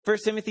1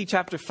 Timothy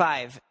chapter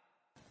 5,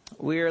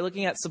 we are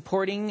looking at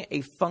supporting a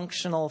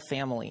functional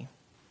family.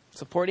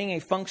 Supporting a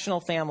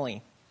functional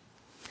family.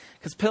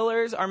 Because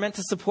pillars are meant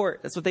to support.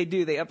 That's what they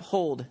do. They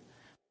uphold.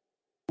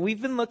 We've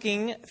been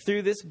looking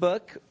through this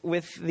book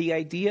with the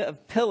idea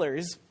of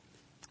pillars.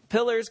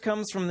 Pillars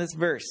comes from this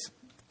verse.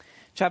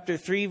 Chapter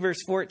 3, verse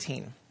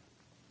 14.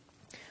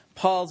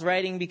 Paul's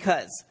writing,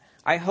 because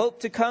I hope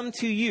to come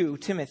to you,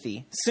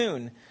 Timothy,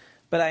 soon.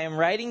 But I am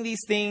writing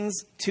these things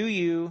to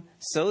you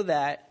so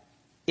that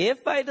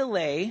if I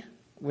delay,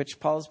 which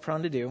Paul's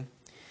prone to do,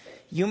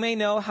 you may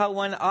know how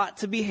one ought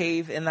to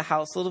behave in the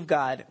household of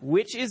God,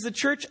 which is the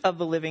church of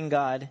the living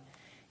God,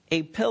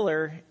 a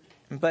pillar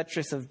and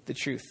buttress of the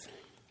truth.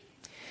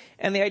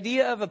 And the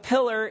idea of a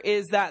pillar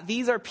is that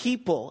these are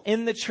people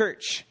in the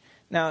church.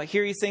 Now,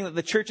 here he's saying that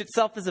the church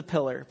itself is a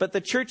pillar, but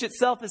the church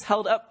itself is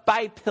held up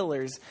by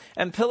pillars.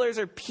 And pillars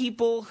are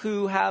people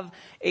who have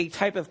a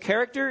type of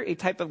character, a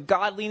type of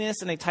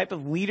godliness, and a type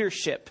of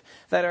leadership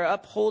that are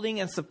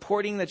upholding and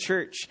supporting the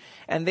church.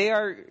 And they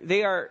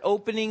are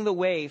opening the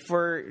way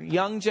for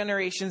young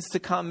generations to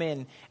come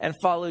in and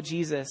follow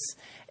Jesus.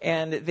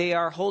 And they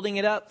are holding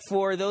it up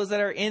for those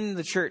that are in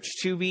the church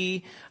to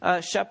be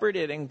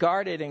shepherded and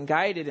guarded and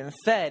guided and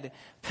fed.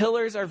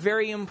 Pillars are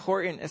very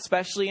important,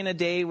 especially in a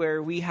day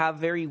where we have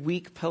very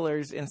weak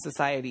pillars in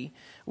society.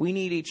 We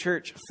need a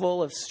church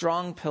full of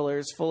strong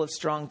pillars, full of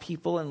strong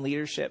people and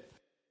leadership.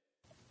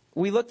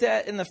 We looked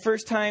at in the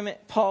first time,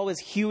 Paul was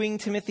hewing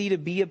Timothy to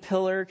be a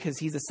pillar because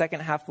he's a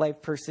second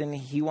half-life person.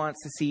 He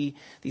wants to see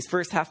these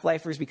first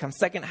half-lifers become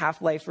second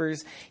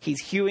half-lifers.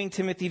 He's hewing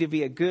Timothy to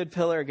be a good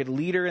pillar, a good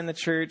leader in the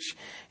church.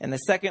 And the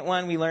second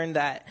one, we learned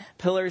that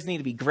pillars need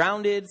to be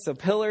grounded. So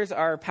pillars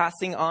are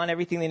passing on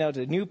everything they know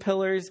to new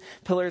pillars.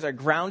 Pillars are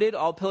grounded.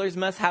 All pillars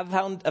must have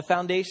a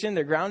foundation.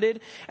 They're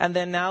grounded. And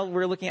then now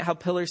we're looking at how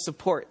pillars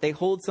support. They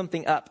hold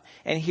something up.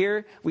 And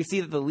here we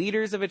see that the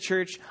leaders of a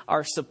church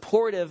are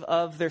supportive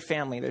of their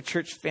family, their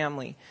church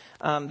family.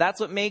 That's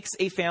what makes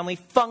a family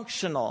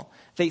functional.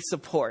 They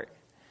support.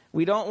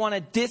 We don't want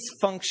a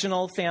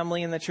dysfunctional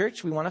family in the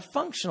church. We want a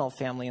functional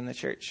family in the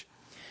church.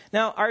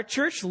 Now, our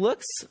church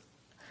looks,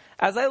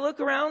 as I look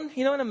around,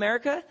 in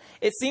America,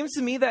 it seems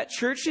to me that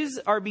churches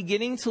are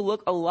beginning to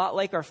look a lot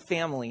like our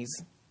families.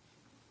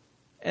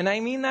 And I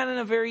mean that in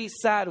a very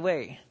sad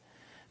way.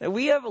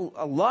 We have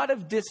a lot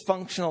of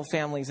dysfunctional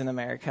families in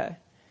America.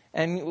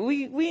 And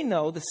we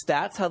know the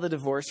stats, how the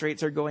divorce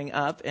rates are going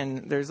up.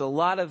 And there's a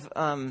lot of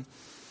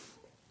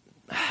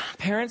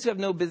parents who have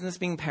no business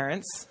being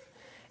parents.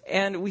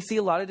 And we see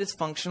a lot of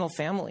dysfunctional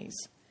families.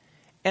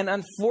 And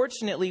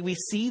unfortunately, we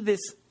see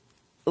this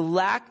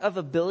lack of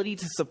ability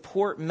to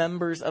support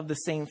members of the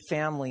same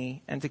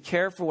family and to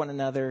care for one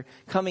another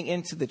coming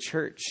into the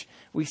church.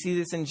 We see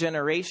this in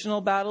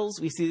generational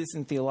battles. We see this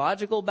in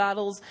theological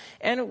battles.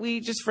 And we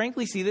just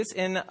frankly see this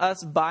in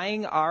us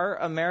buying our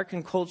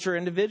American culture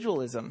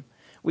individualism.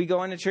 We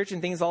go into church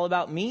and things all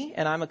about me,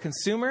 and I'm a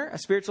consumer, a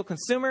spiritual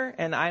consumer,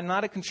 and I'm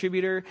not a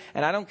contributor,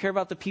 and I don't care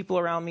about the people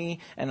around me.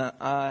 And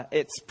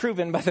it's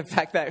proven by the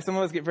fact that some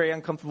of us get very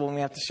uncomfortable when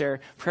we have to share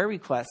prayer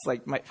requests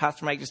like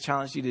Pastor Mike just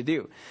challenged you to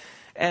do.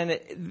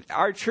 And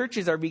our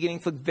churches are beginning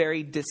to look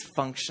very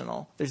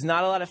dysfunctional. There's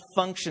not a lot of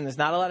function. There's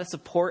not a lot of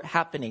support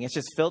happening. It's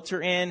just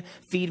filter in,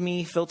 feed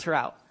me, filter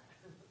out.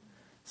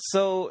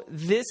 So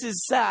this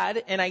is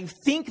sad. And I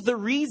think the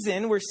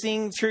reason we're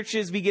seeing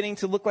churches beginning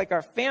to look like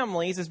our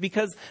families is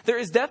because there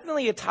is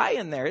definitely a tie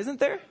in there,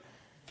 isn't there?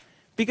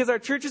 Because our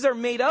churches are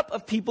made up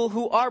of people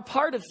who are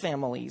part of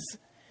families.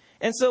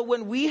 And so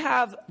when we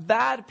have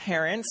bad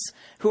parents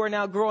who are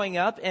now growing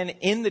up and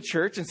in the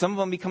church, and some of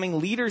them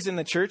becoming leaders in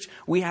the church,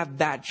 we have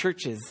bad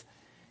churches.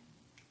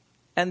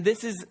 And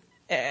this is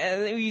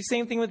the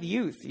same thing with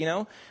youth,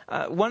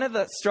 One of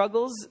the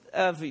struggles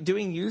of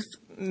doing youth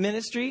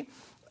ministry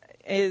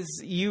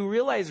is you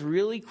realize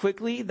really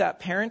quickly that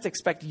parents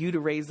expect you to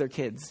raise their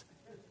kids.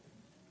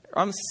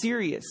 I'm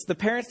serious. The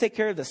parents take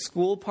care of the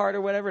school part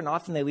or whatever, and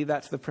often they leave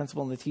that to the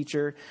principal and the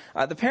teacher.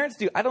 The parents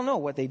do. I don't know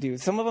what they do.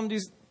 Some of them do.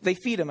 They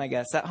feed them, I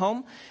guess, at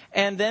home.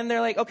 And then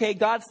they're like, okay,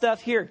 God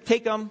stuff, here,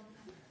 take them.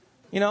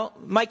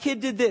 My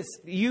kid did this.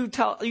 You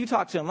talk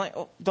to him. Like,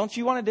 oh, don't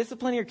you want to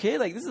discipline your kid?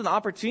 Like, this is an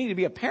opportunity to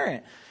be a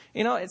parent.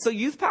 And so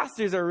youth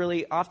pastors are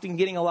really often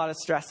getting a lot of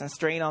stress and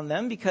strain on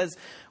them because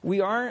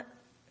we aren't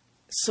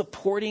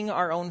supporting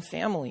our own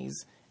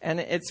families. And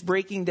it's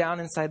breaking down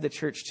inside the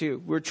church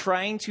too. We're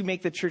trying to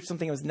make the church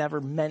something it was never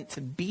meant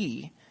to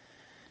be.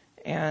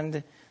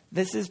 And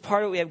this is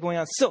part of what we have going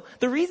on. So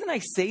the reason I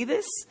say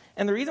this,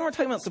 and the reason we're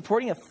talking about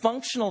supporting a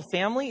functional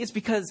family, is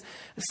because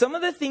some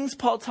of the things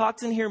Paul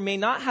talks in here may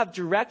not have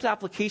direct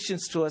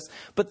applications to us,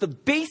 but the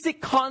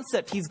basic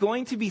concept he's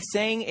going to be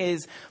saying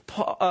is,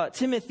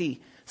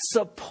 Timothy,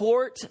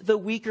 support the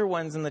weaker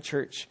ones in the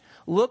church.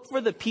 Look for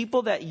the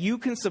people that you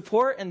can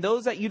support and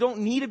those that you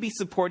don't need to be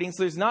supporting,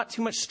 so there's not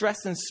too much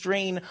stress and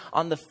strain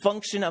on the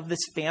function of this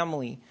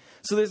family.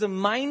 So there's a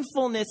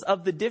mindfulness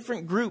of the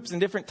different groups and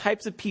different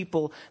types of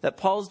people that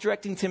Paul's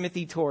directing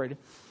Timothy toward.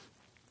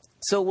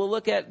 So we'll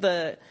look at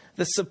the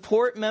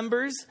support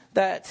members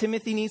that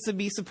Timothy needs to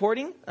be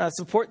supporting,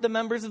 support the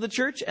members of the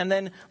church, and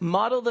then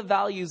model the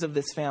values of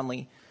this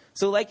family.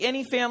 So like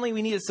any family,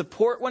 we need to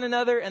support one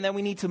another, and then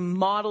we need to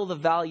model the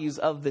values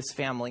of this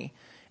family.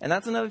 And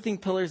that's another thing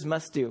pillars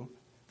must do.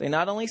 They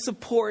not only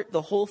support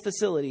the whole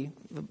facility,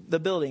 the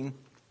building,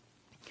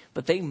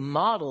 but they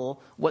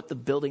model what the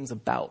building's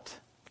about.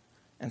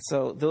 And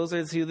so those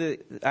are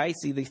I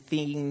see the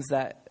themes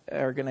that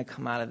are going to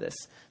come out of this.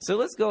 So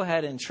let's go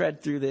ahead and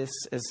tread through this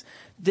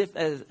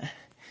as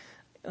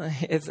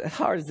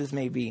hard as this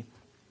may be.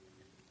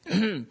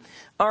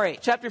 All right,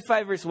 chapter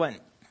 5, verse 1.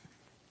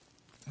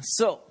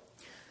 So,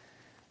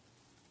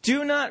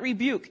 do not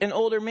rebuke an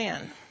older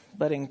man,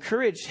 but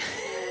encourage.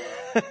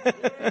 Well,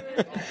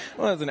 that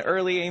was an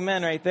early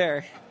amen right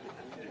there.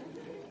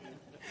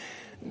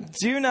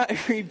 Do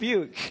not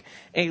rebuke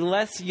a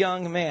less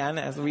young man,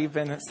 as we've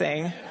been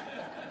saying,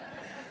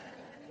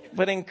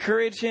 but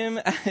encourage him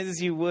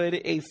as you would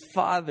a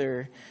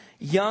father.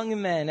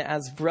 Young men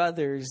as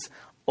brothers,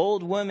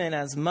 old women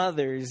as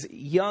mothers,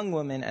 young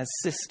women as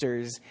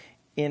sisters,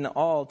 in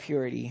all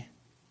purity.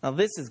 Now,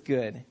 this is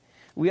good.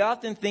 We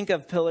often think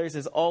of pillars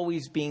as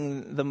always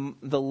being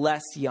the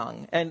less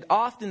young. And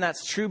often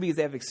that's true because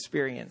they have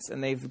experience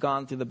and they've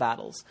gone through the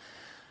battles.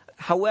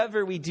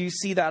 However, we do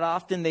see that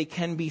often they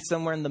can be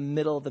somewhere in the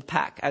middle of the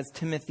pack, as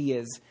Timothy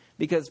is.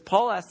 Because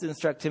Paul has to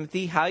instruct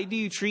Timothy, how do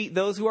you treat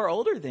those who are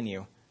older than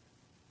you?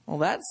 Well,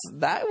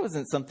 that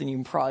wasn't something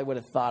you probably would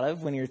have thought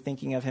of when you're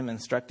thinking of him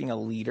instructing a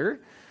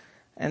leader.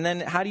 And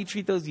then how do you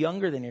treat those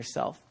younger than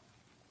yourself?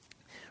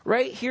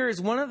 Right here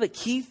is one of the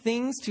key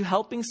things to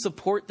helping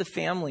support the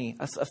family.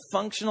 A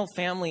functional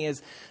family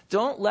is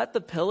don't let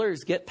the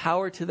pillars get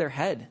power to their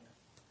head.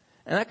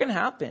 And that can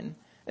happen,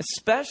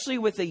 especially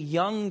with a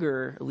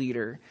younger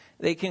leader.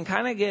 They can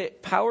kind of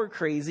get power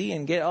crazy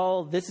and get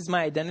all, this is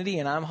my identity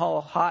and I'm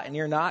all hot and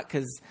you're not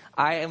because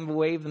I am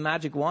wave the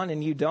magic wand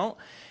and you don't.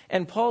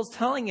 And Paul's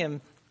telling him,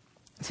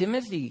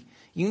 Timothy,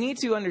 you need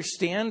to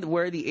understand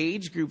where the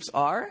age groups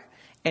are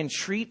and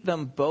treat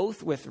them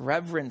both with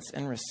reverence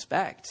and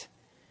respect.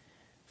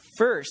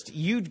 First,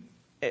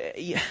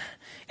 it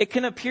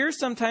can appear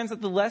sometimes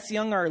that the less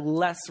young are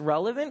less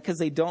relevant because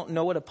they don't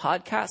know what a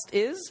podcast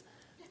is.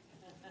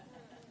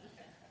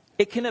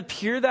 It can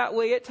appear that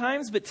way at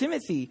times, but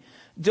Timothy,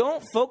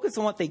 don't focus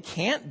on what they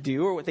can't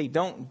do or what they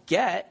don't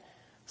get.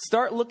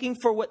 Start looking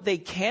for what they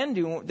can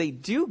do and what they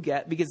do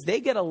get, because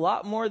they get a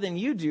lot more than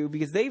you do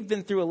because they've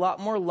been through a lot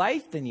more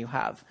life than you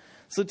have.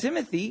 So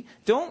Timothy,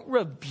 don't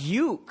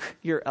rebuke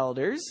your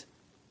elders.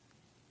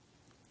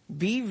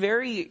 Be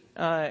very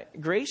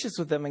gracious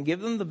with them and give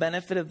them the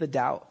benefit of the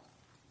doubt.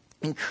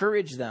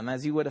 Encourage them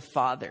as you would a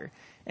father.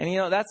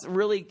 And that's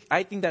really,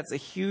 I think that's a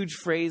huge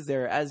phrase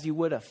there, as you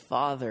would a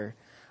father.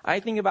 I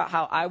think about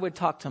how I would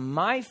talk to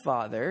my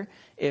father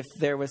if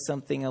there was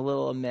something a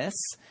little amiss.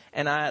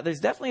 And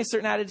there's definitely a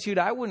certain attitude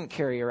I wouldn't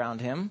carry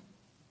around him,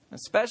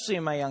 especially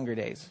in my younger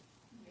days.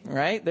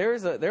 Right?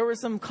 There were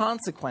some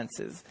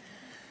consequences.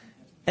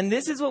 And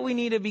this is what we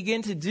need to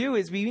begin to do,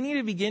 is we need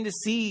to begin to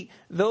see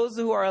those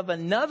who are of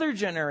another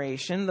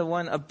generation, the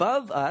one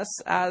above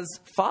us, as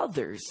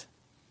fathers.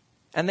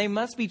 And they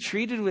must be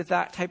treated with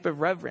that type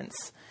of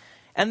reverence.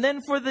 And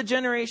then for the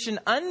generation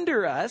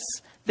under us,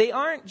 they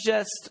aren't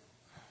just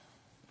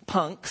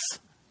punks.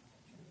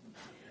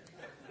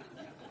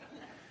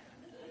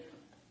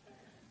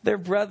 They're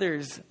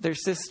brothers, they're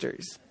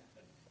sisters.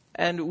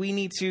 And we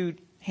need to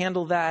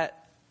handle that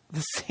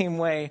the same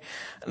way.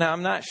 Now,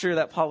 I'm not sure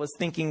that Paul was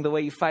thinking the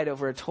way you fight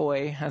over a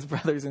toy as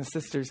brothers and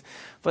sisters,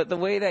 but the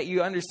way that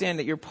you understand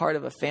that you're part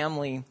of a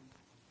family.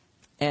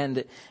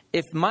 And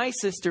if my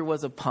sister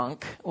was a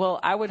punk, well,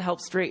 I would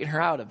help straighten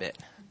her out a bit.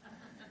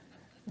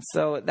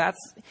 So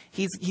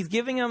he's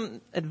giving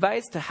them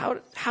advice to how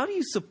do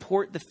you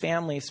support the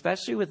family,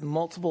 especially with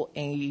multiple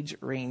age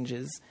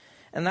ranges.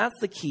 And that's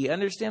the key.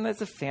 Understand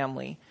that's a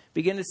family.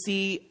 Begin to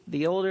see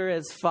the older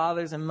as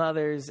fathers and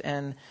mothers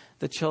and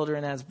the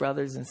children as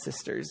brothers and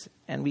sisters.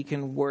 And we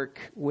can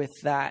work with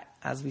that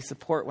as we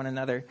support one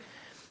another.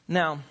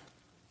 Now,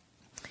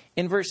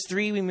 in verse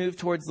 3, we move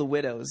towards the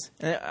widows.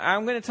 And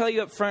I'm going to tell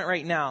you up front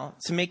right now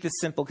to make this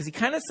simple, because he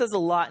kind of says a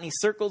lot and he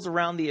circles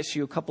around the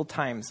issue a couple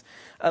times.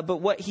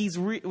 But what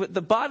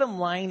the bottom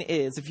line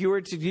is, if you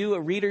were to do a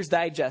Reader's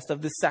Digest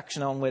of this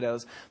section on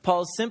widows,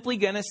 Paul is simply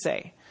going to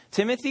say,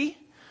 Timothy,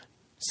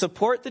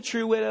 support the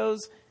true widows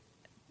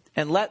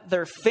and let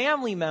their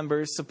family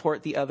members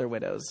support the other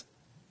widows.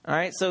 All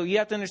right, so you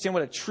have to understand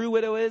what a true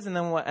widow is and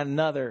then what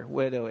another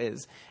widow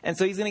is. And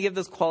so he's going to give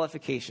those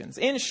qualifications.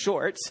 In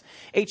short,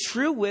 a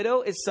true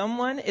widow is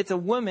it's a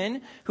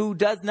woman who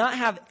does not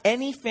have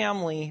any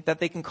family that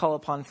they can call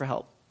upon for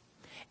help.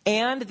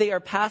 And they are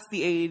past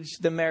the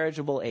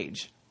marriageable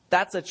age.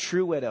 That's a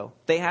true widow.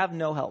 They have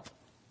no help.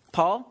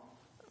 Paul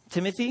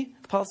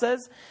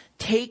says,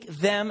 take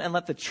them and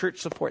let the church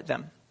support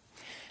them.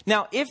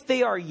 Now, if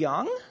they are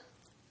young,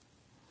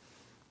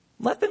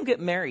 let them get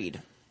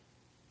married.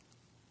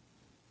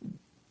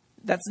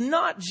 That's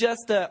not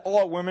just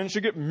all women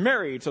should get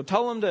married, so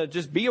tell them to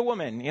just be a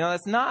woman.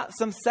 That's not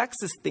some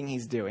sexist thing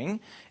he's doing.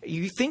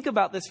 You think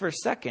about this for a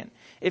second.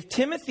 If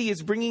Timothy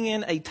is bringing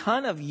in a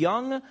ton of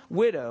young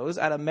widows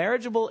at a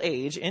marriageable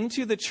age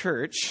into the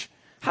church,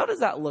 how does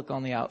that look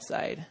on the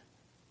outside?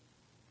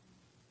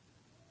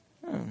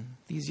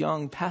 These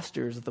young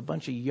pastors with a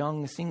bunch of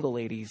young single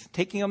ladies,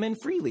 taking them in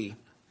freely.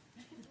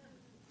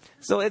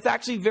 So it's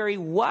actually a very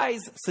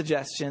wise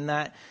suggestion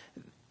that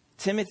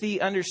Timothy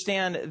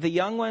understand the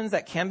young ones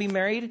that can be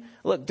married.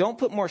 Look, don't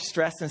put more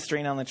stress and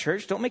strain on the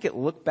church. Don't make it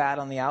look bad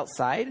on the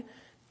outside.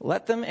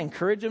 Let them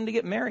encourage them to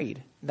get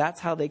married.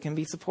 That's how they can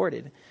be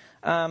supported.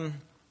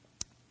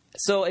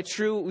 So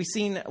we've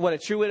seen what a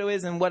true widow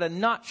is and what a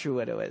not true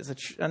widow is.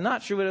 A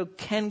not true widow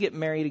can get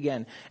married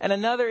again. And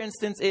another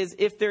instance is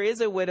if there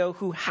is a widow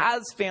who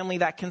has family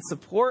that can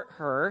support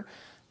her,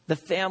 the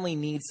family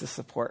needs to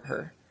support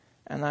her.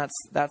 And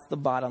that's the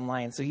bottom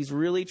line. So he's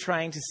really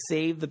trying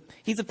to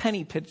he's a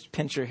penny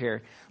pincher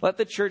here. Let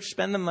the church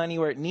spend the money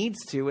where it needs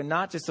to and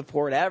not just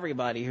support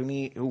everybody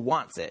who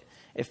wants it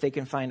if they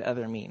can find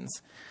other means.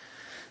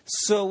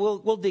 So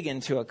we'll dig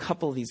into a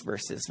couple of these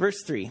verses.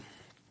 Verse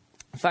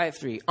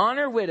 5:3.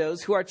 Honor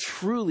widows who are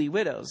truly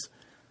widows.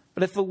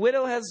 But if a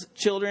widow has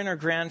children or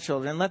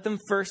grandchildren, let them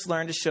first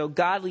learn to show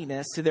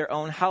godliness to their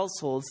own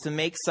households to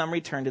make some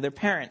return to their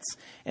parents.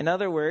 In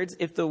other words,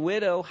 if the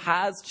widow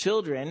has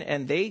children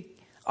and they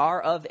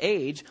are of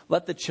age,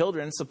 let the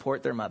children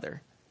support their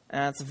mother.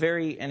 And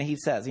he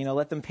says,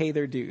 let them pay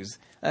their dues.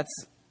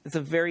 It's a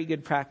very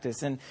good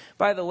practice. And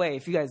by the way,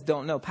 if you guys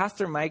don't know,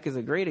 Pastor Mike is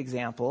a great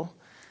example,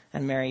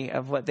 and Mary,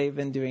 of what they've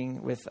been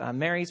doing with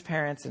Mary's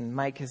parents, and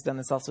Mike has done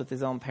this also with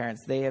his own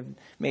parents. They have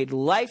made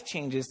life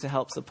changes to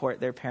help support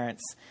their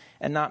parents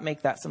and not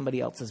make that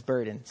somebody else's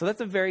burden. So that's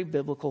a very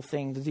biblical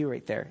thing to do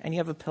right there. And you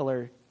have a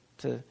pillar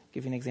to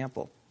give you an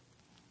example.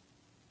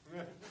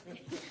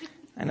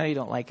 I know you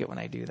don't like it when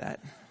I do that.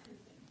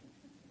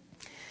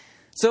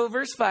 So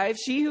verse 5,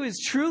 she who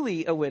is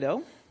truly a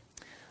widow,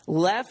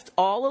 left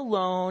all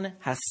alone,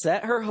 has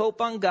set her hope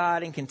on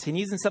God and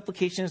continues in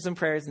supplications and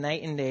prayers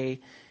night and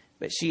day.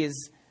 But she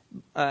is,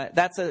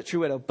 that's a true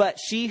widow. But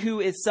she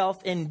who is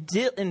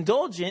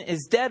self-indulgent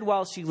is dead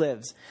while she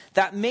lives.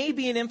 That may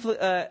be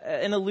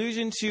an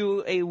allusion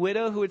to a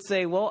widow who would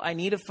say, well, I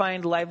need to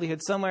find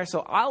livelihood somewhere, so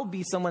I'll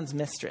be someone's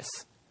mistress.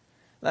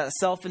 That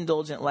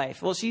self-indulgent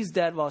life. Well, she's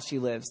dead while she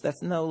lives.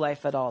 That's no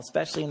life at all,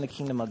 especially in the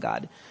kingdom of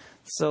God.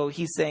 So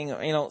he's saying,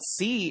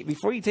 see,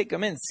 before you take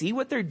them in, see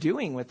what they're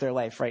doing with their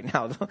life right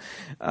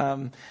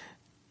now.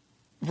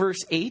 Verse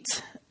 8.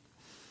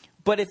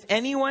 But if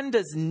anyone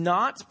does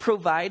not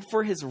provide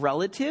for his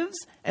relatives,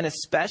 and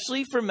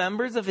especially for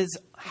members of his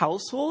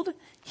household,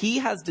 he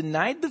has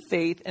denied the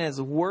faith and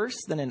is worse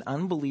than an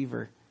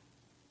unbeliever.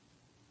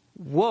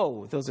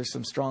 Whoa, those are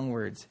some strong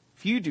words.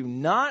 If you do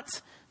not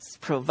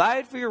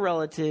provide for your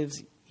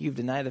relatives, you've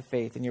denied the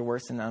faith and you're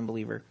worse than an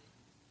unbeliever.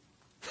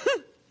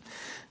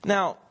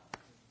 Now,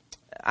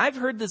 I've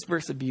heard this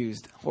verse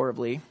abused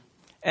horribly.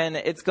 And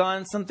it's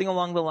gone something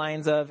along the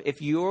lines of,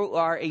 if you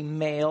are a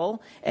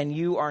male and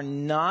you are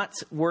not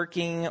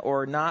working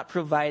or not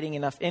providing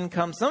enough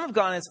income, some have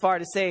gone as far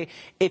to say,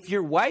 if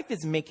your wife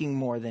is making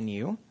more than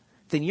you,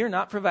 then you're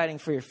not providing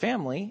for your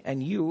family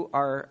and you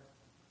are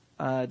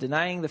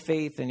denying the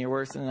faith and you're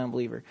worse than an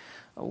unbeliever.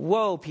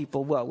 Whoa,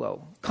 people,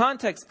 whoa.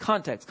 Context.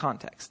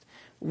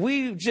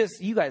 You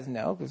guys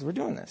know because we're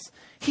doing this.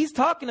 He's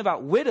talking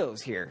about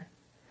widows here.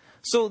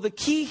 So the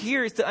key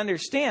here is to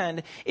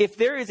understand if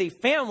there is a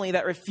family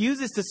that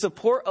refuses to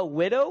support a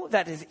widow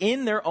that is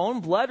in their own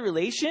blood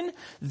relation,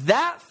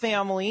 that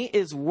family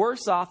is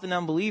worse off than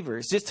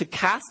unbelievers. Just to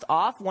cast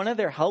off one of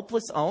their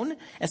helpless own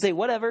and say,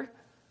 whatever.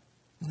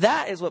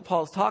 That is what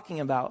Paul's talking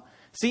about.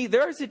 See,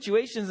 there are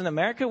situations in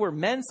America where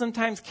men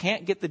sometimes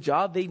can't get the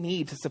job they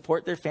need to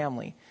support their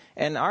family.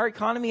 And our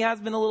economy has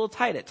been a little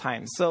tight at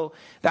times. So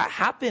that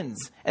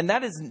happens. And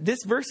this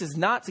verse is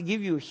not to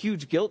give you a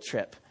huge guilt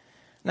trip.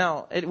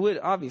 Now, it would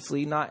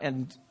obviously not,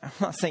 and I'm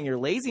not saying your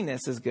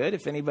laziness is good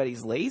if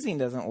anybody's lazy and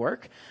doesn't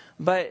work,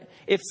 but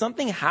if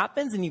something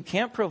happens and you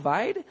can't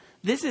provide,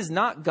 this is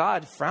not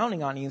God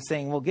frowning on you and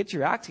saying, well, get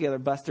your act together,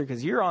 Buster,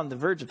 because you're on the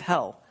verge of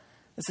hell.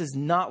 This is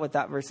not what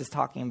that verse is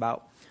talking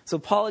about. So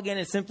Paul, again,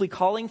 is simply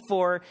calling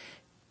for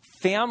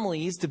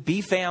families to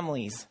be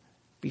families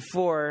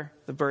before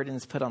the burden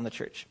is put on the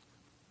church.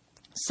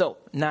 So,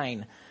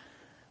 9.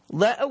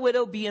 Let a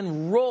widow be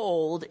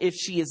enrolled if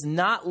she is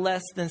not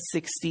less than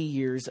 60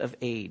 years of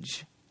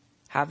age,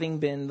 having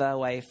been the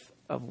wife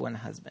of one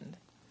husband,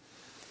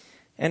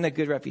 and a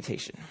good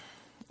reputation.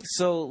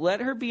 So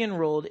let her be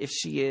enrolled if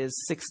she is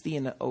 60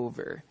 and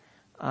over.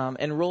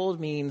 Enrolled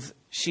means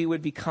she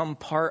would become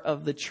part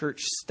of the church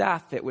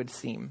staff, it would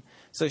seem.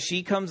 So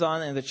she comes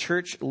on and the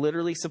church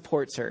literally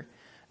supports her.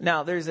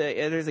 Now, there's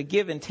a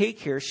give and take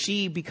here.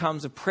 She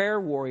becomes a prayer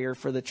warrior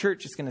for the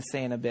church, it's going to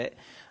say in a bit.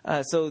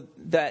 So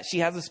that she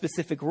has a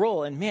specific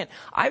role. And man,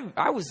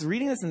 I was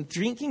reading this and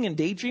drinking and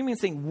daydreaming and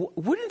saying,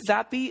 wouldn't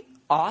that be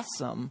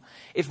awesome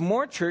if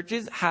more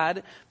churches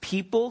had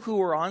people who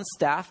were on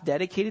staff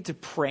dedicated to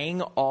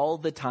praying all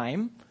the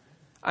time.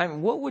 I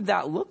mean, what would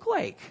that look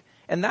like?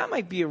 And that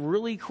might be a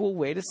really cool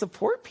way to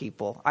support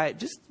people. I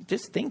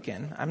just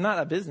thinking. I'm not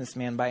a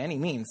businessman by any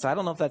means, so I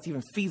don't know if that's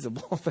even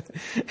feasible.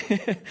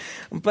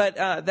 But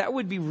that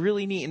would be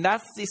really neat. And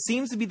it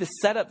seems to be the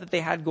setup that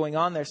they had going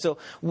on there. So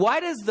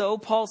why does, though,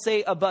 Paul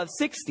say above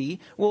 60?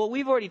 Well,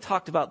 we've already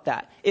talked about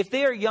that. If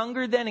they are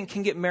younger then and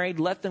can get married,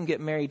 let them get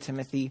married,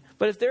 Timothy.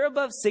 But if they're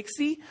above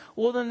 60,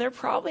 well, then they're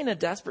probably in a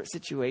desperate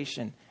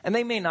situation. And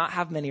they may not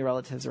have many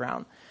relatives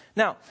around.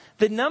 Now,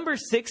 the number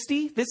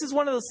 60, this is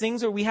one of those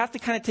things where we have to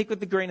kind of take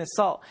with a grain of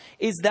salt.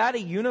 Is that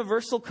a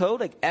universal code?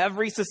 Like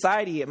every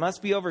society, it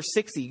must be over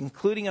 60,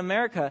 including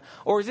America?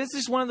 Or is this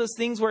just one of those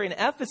things where in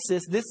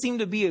Ephesus, this seemed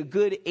to be a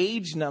good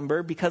age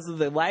number because of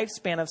the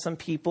lifespan of some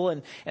people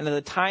and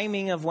the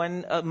timing of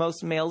when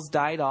most males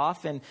died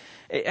off? And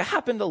it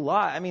happened a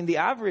lot. I mean, the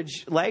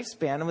average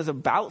lifespan was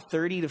about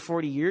 30 to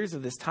 40 years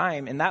of this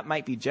time, and that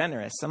might be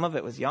generous. Some of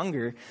it was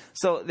younger.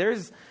 So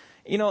there's...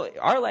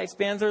 our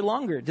lifespans are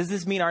longer. Does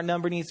this mean our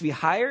number needs to be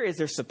higher? Is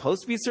there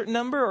supposed to be a certain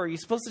number, or are you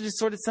supposed to just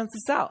sort of sense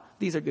this out?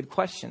 These are good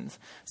questions.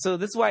 So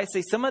this is why I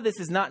say some of this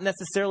is not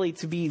necessarily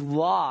to be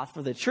law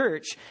for the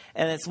church,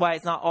 and it's why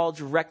it's not all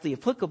directly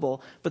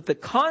applicable. But the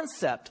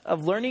concept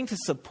of learning to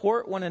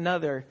support one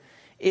another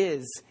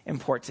is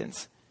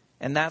important.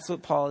 And that's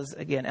what Paul is,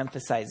 again,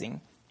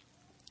 emphasizing.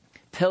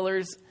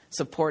 Pillars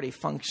support a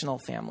functional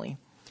family.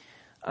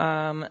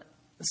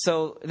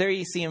 So there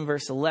you see in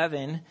verse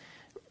 11...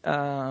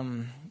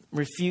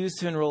 refuse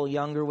to enroll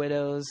younger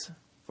widows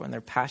when their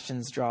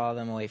passions draw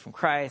them away from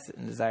Christ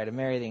and desire to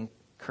marry. They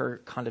incur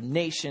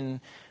condemnation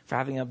for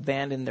having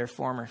abandoned their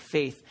former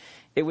faith.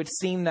 It would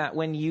seem that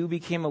when you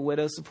became a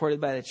widow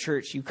supported by the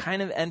church, you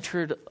kind of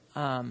entered,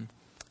 I don't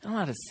know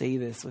how to say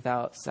this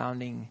without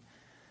sounding...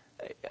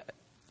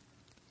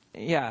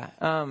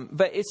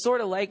 but it's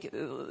sort of like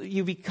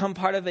you become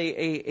part of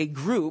a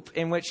group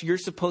in which you're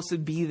supposed to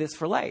be this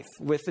for life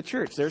with the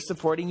church. They're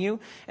supporting you.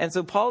 And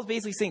so Paul's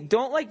basically saying,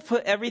 don't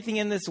put everything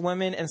in this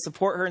woman and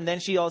support her. And then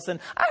she all of a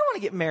sudden, I want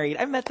to get married.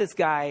 I met this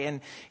guy.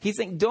 And he's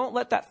saying, don't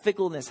let that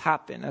fickleness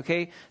happen.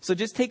 Okay. So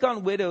just take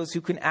on widows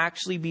who can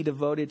actually be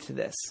devoted to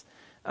this.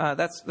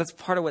 That's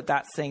part of what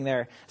that's saying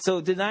there.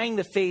 So denying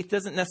the faith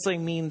doesn't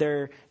necessarily mean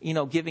they're,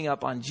 giving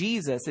up on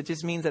Jesus. It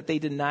just means that they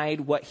denied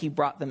what he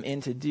brought them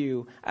in to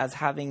do as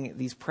having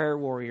these prayer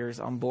warriors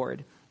on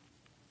board.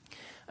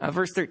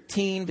 Verse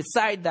 13,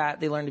 beside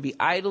that, they learn to be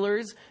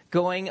idlers,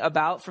 going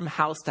about from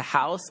house to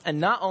house, and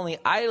not only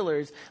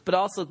idlers, but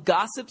also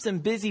gossips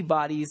and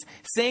busybodies,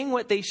 saying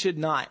what they should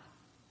not.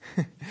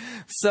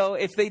 So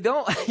if they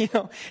don't,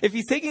 if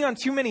he's taking on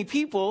too many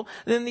people,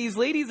 then these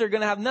ladies are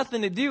going to have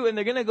nothing to do, and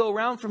they're going to go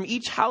around from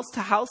each house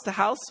to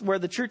house where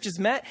the church is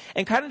met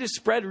and kind of just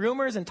spread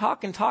rumors and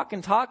talk and talk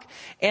and talk.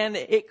 And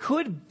it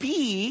could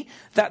be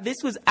that this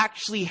was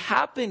actually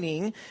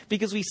happening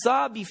because we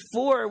saw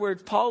before where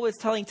Paul was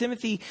telling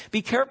Timothy,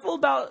 be careful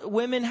about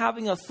women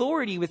having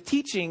authority with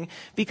teaching,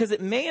 because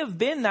it may have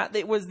been that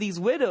it was these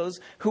widows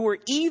who were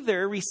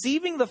either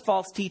receiving the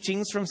false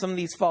teachings from some of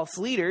these false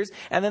leaders,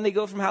 and then they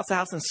go from house to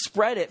house and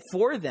spread it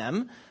for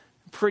them.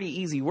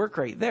 Pretty easy work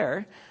right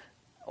there.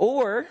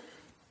 Or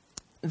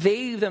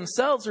they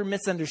themselves were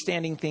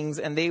misunderstanding things,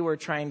 and they were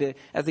trying to,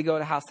 as they go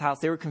to house,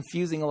 they were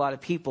confusing a lot of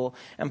people.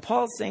 And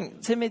Paul's saying,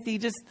 Timothy,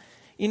 just,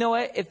 you know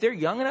what? If they're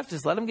young enough,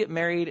 just let them get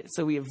married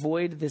so we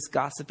avoid this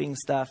gossiping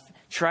stuff.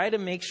 Try to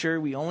make sure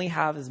we only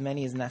have as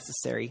many as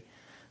necessary.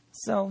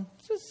 So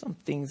just some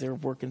things they're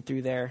working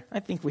through there.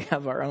 I think we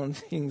have our own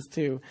things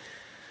too.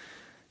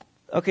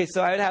 Okay,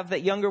 so I would have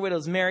that younger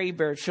widows marry,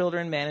 bear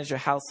children, manage their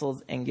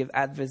households, and give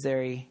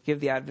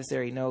the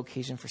adversary no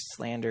occasion for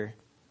slander.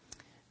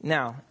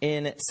 Now,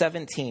 in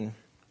 17,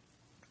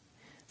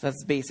 so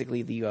that's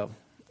basically the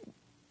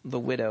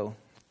widow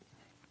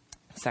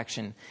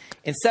section.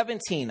 In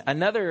 17,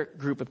 another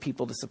group of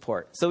people to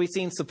support. So we've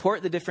seen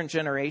support the different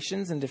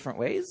generations in different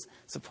ways.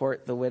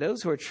 Support the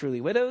widows who are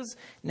truly widows.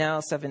 Now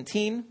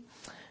 17,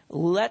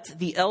 let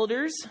the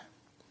elders,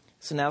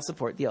 so now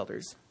support the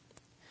elders,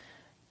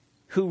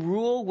 who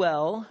rule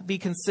well, be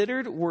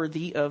considered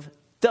worthy of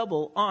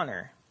double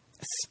honor,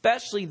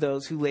 especially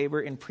those who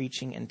labor in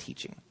preaching and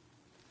teaching.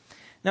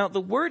 Now,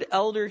 the word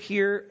elder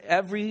here,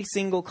 every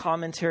single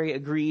commentary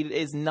agreed,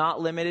 is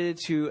not limited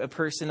to a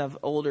person of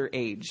older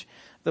age.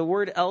 The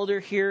word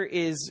elder here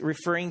is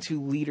referring to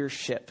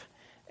leadership.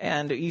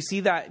 And you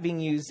see that being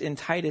used in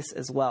Titus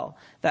as well.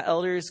 That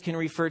elders can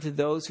refer to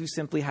those who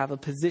simply have a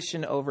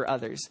position over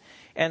others.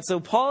 And so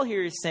Paul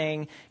here is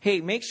saying,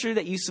 hey, make sure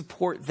that you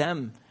support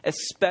them,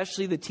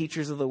 especially the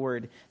teachers of the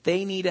word.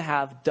 They need to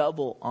have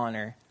double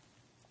honor.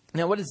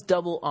 Now, what does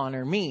double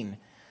honor mean?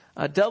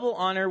 Double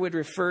honor would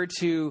refer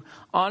to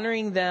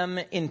honoring them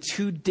in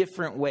two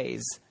different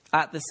ways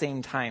at the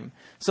same time.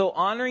 So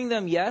honoring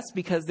them, yes,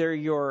 because they're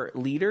your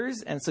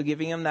leaders, and so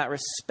giving them that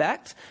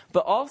respect,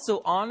 but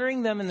also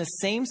honoring them in the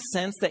same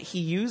sense that he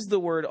used the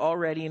word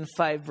already in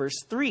 5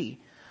 verse 3.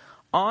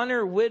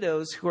 Honor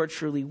widows who are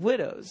truly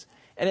widows.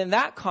 And in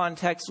that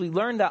context, we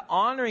learned that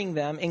honoring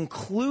them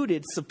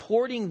included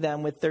supporting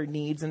them with their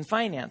needs and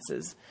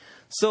finances.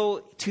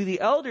 So to the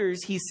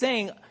elders, he's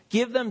saying,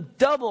 give them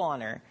double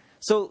honor.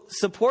 So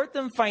support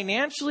them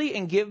financially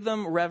and give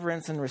them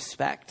reverence and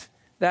respect.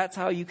 That's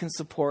how you can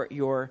support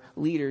your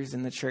leaders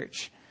in the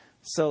church.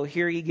 So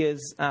here he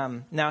gives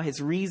now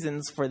his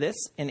reasons for this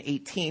in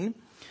 18.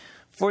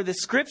 For the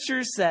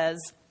scripture says,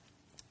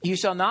 you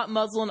shall not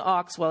muzzle an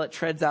ox while it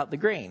treads out the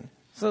grain.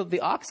 So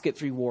the ox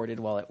gets rewarded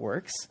while it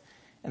works.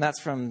 And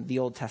that's from the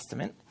Old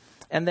Testament.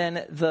 And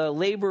then the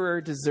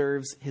laborer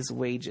deserves his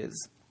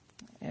wages,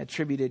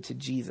 attributed to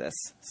Jesus.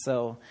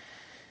 So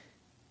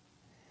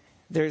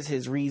there's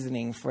his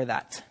reasoning for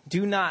that.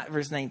 Do not,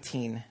 verse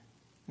 19.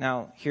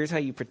 Now, here's how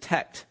you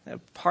protect.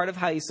 Part of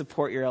how you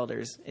support your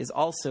elders is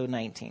also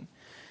 19.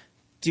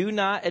 Do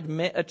not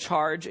admit a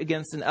charge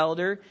against an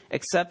elder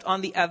except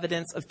on the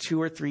evidence of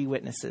 2 or 3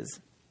 witnesses.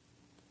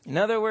 In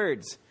other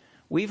words,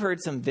 we've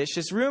heard some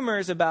vicious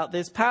rumors about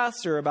this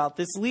pastor, about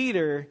this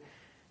leader.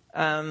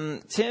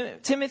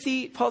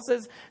 Timothy, Paul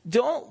says,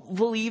 don't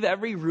believe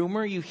every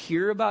rumor you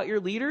hear about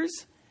your leaders.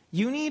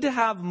 You need to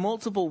have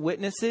multiple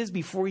witnesses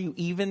before you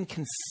even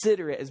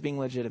consider it as being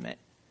legitimate.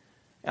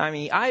 I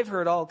mean, I've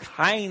heard all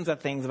kinds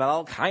of things about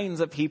all kinds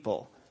of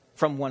people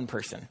from one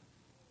person.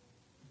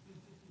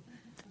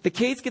 The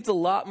case gets a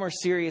lot more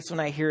serious when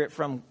I hear it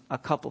from a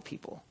couple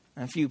people,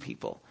 a few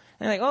people.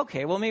 And like,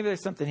 okay, well, maybe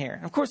there's something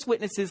here. Of course,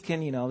 witnesses can,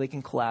 they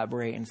can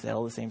collaborate and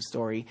tell the same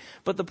story.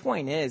 But the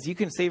point is, you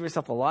can save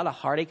yourself a lot of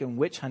heartache and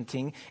witch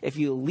hunting if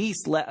you at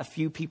least let a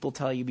few people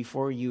tell you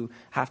before you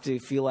have to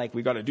feel like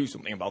we got to do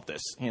something about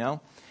this,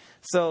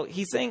 So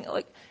he's saying,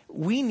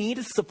 we need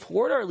to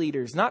support our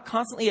leaders, not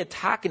constantly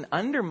attack and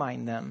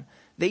undermine them.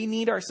 They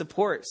need our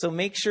support. So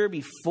make sure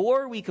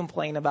before we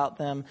complain about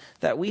them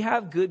that we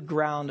have good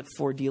ground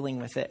for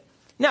dealing with it.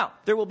 Now,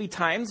 there will be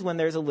times when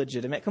there's a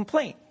legitimate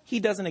complaint. He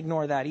doesn't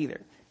ignore that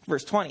either.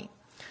 Verse 20.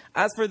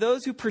 As for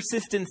those who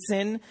persist in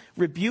sin,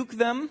 rebuke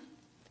them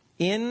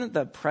in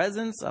the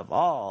presence of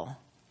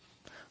all,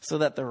 so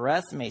that the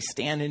rest may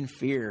stand in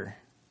fear.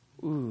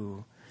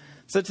 Ooh.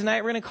 So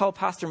tonight we're going to call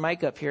Pastor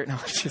Mike up here. No,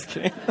 I'm just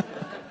kidding.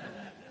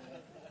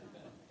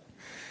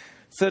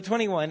 So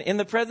 21. In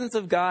the presence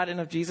of God and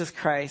of Jesus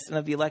Christ and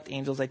of the elect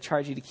angels, I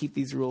charge you to keep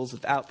these rules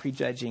without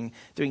prejudging,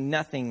 doing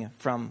nothing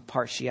from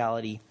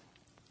partiality.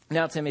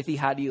 Now, Timothy,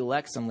 how do you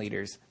elect some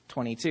leaders?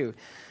 22.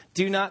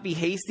 Do not be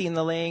hasty in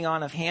the laying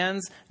on of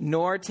hands,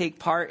 nor take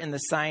part in the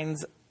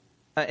sins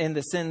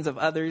of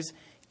others.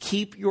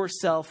 Keep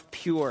yourself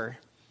pure.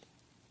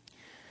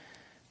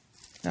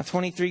 Now,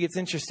 23 gets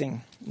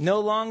interesting.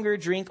 No longer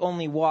drink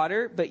only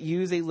water, but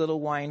use a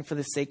little wine for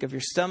the sake of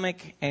your stomach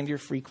and your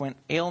frequent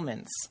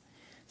ailments.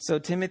 So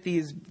Timothy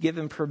is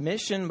given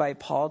permission by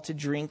Paul to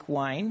drink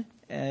wine.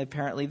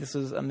 Apparently, this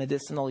was a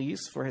medicinal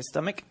use for his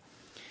stomach.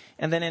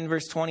 And then in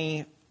verse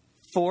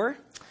 24,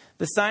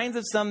 the signs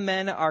of some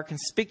men are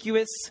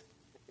conspicuous,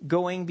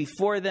 going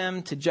before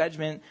them to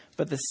judgment,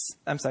 but the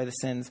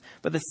sins.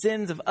 But the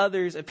sins of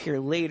others appear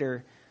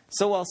later.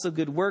 So also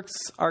good works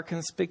are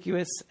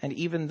conspicuous, and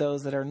even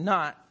those that are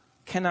not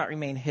cannot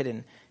remain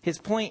hidden. His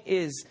point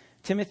is,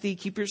 Timothy,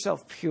 keep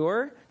yourself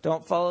pure.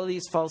 Don't follow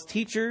these false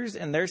teachers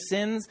and their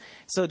sins.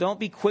 So don't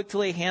be quick to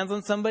lay hands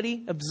on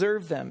somebody.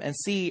 Observe them and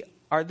see,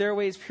 are their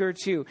ways pure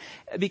too?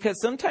 Because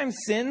sometimes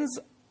sins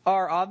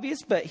are obvious,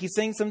 but he's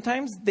saying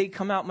sometimes they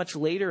come out much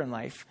later in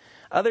life.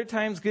 Other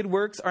times good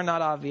works are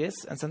not obvious,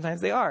 and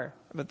sometimes they are,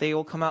 but they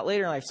will come out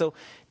later in life. So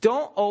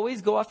don't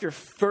always go off your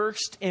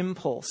first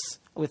impulse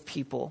with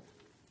people.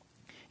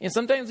 And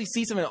sometimes we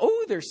see someone,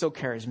 they're so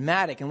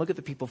charismatic, and look at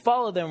the people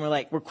follow them.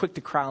 We're quick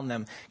to crown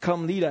them.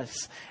 Come lead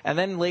us. And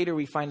then later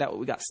we find out what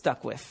we got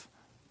stuck with.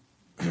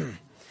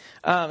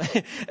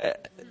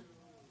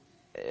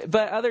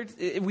 But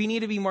we need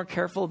to be more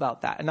careful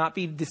about that and not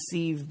be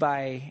deceived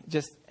by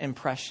just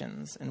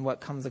impressions and what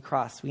comes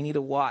across. We need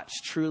to watch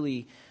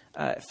truly.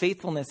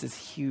 Faithfulness is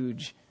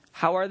huge.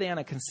 How are they on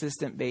a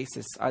consistent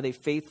basis? Are they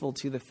faithful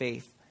to the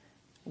faith?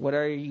 What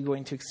are you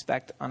going to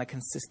expect on a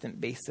consistent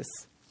basis?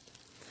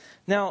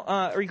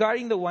 Now,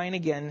 regarding the wine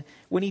again,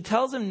 when he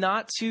tells him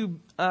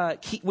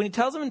when he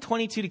tells him in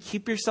 22 to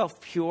keep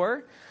yourself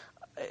pure,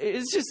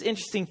 it's just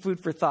interesting food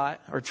for thought,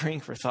 or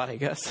drink for thought, I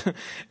guess.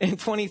 In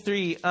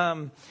 23,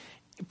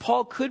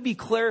 Paul could be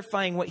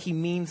clarifying what he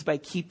means by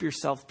keep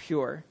yourself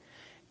pure.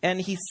 And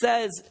he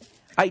says,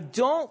 I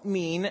don't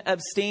mean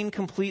abstain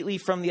completely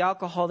from the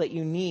alcohol that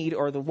you need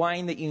or the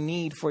wine that you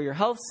need for your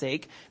health's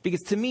sake, because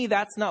to me,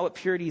 that's not what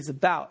purity is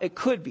about. It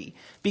could be.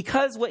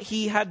 Because what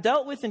he had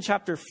dealt with in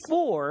chapter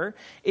 4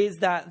 is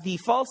that the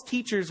false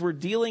teachers were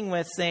dealing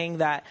with saying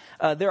that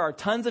there are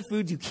tons of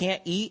foods you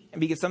can't eat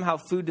because somehow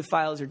food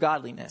defiles your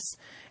godliness.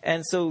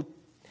 And so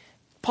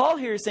Paul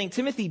here is saying,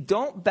 Timothy,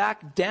 don't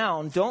back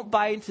down. Don't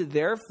buy into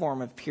their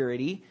form of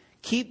purity.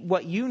 Keep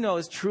what you know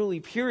is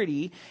truly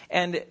purity,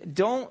 and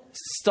don't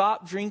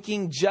stop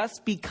drinking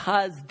just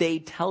because they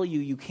tell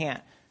you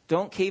can't.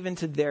 Don't cave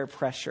into their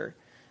pressure.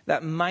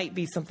 That might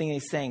be something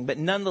he's saying. But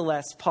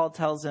nonetheless, Paul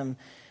tells him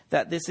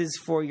that this is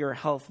for your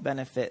health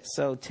benefit.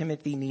 So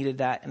Timothy needed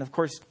that. And of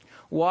course,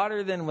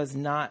 water then was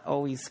not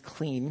always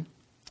clean.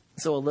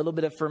 So a little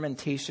bit of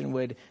fermentation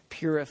would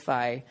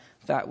purify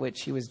that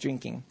which he was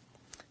drinking.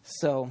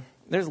 So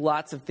there's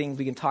lots of things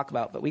we can talk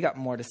about, but we got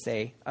more to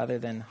say other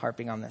than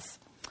harping on this.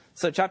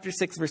 So chapter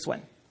 6, verse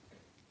 1.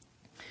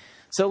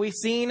 So we've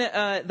seen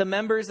the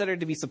members that are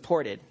to be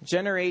supported.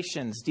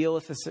 Generations, deal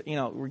with this,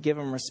 give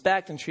them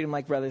respect and treat them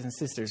like brothers and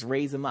sisters.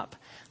 Raise them up.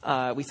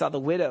 We saw the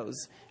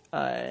widows.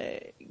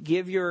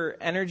 Give your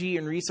energy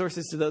and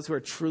resources to those who are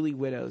truly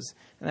widows.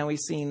 And then we've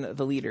seen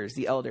the leaders,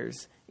 the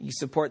elders. You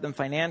support them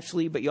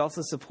financially, but you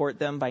also support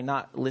them by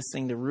not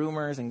listening to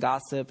rumors and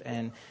gossip.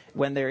 And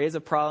when there is a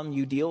problem,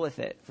 you deal with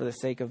it for the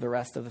sake of the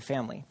rest of the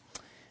family.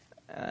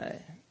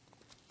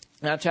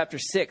 Now, chapter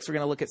 6, we're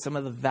going to look at some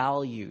of the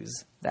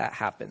values that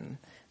happen,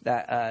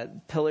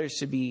 that pillars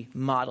should be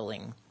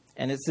modeling.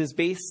 And this is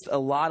based a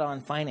lot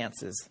on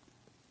finances.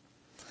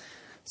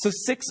 So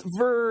 6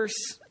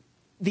 verse,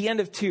 the end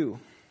of 2.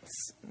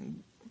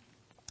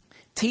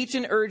 Teach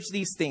and urge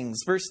these things.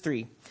 Verse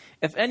 3.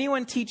 If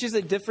anyone teaches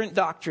a different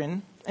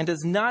doctrine and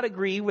does not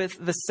agree with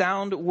the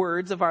sound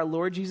words of our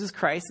Lord Jesus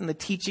Christ and the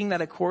teaching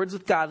that accords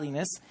with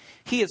godliness,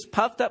 he is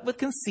puffed up with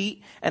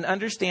conceit and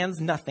understands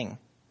nothing.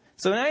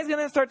 So now he's going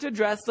to start to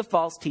address the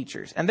false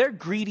teachers. And they're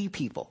greedy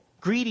people.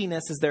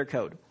 Greediness is their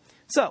code.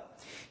 So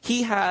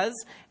he has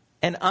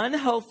an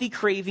unhealthy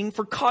craving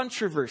for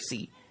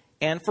controversy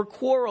and for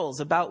quarrels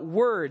about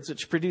words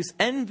which produce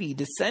envy,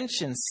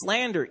 dissension,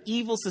 slander,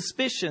 evil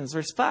suspicions,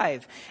 verse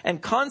 5,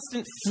 and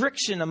constant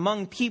friction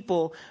among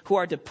people who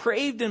are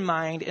depraved in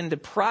mind and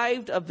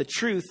deprived of the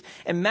truth,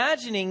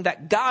 imagining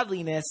that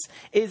godliness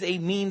is a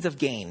means of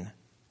gain.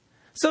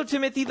 So,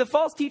 Timothy, the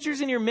false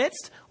teachers in your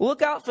midst,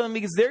 look out for them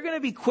because they're going to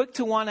be quick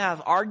to want to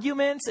have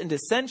arguments and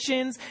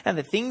dissensions, and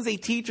the things they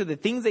teach or the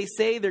things they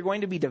say, they're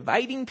going to be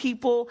dividing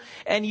people.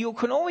 And you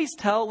can always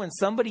tell when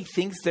somebody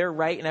thinks they're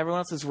right and everyone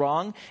else is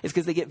wrong is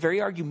because they get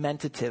very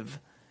argumentative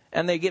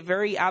and they get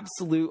very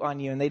absolute on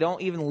you and they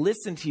don't even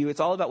listen to you. It's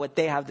all about what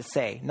they have to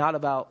say, not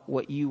about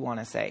what you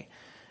want to say.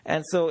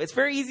 And so it's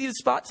very easy to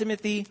spot,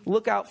 Timothy.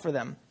 Look out for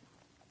them.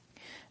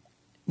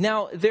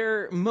 Now,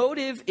 their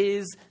motive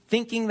is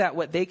thinking that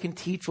what they can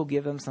teach will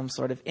give them some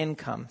sort of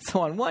income. So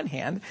on one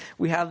hand,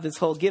 we have this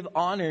whole give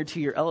honor to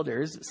your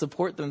elders,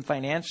 support them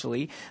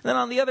financially. And then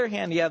on the other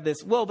hand, you have this,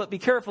 well, but be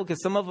careful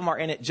because some of them are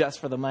in it just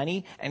for the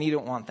money and you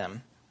don't want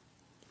them.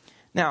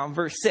 Now, in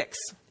verse 6,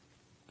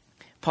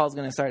 Paul's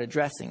going to start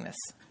addressing this.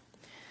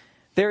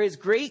 There is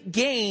great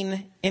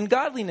gain in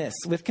godliness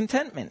with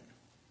contentment.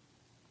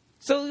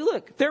 So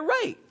look, they're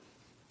right.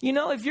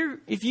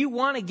 If you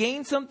want to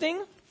gain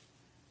something,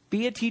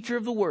 be a teacher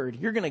of the word.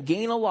 You're going to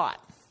gain a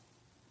lot,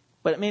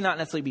 but it may not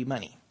necessarily be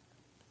money.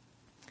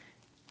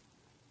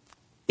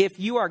 If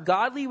you are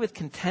godly with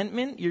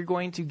contentment, you're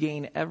going to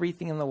gain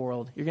everything in the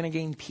world. You're going to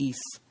gain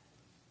peace.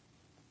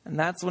 And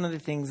that's one of the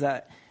things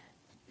that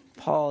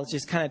Paul is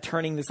just kind of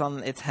turning this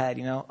on its head.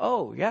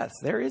 Oh, yes,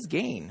 there is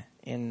gain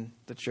in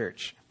the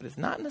church, but it's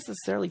not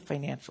necessarily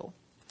financial.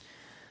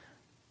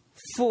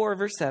 4,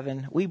 verse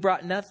 7, we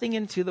brought nothing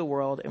into the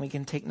world and we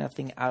can take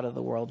nothing out of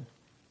the world.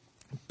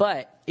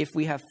 But if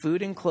we have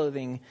food and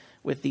clothing,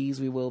 with these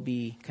we will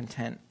be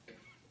content.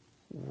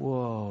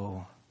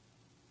 Whoa.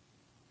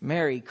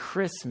 Merry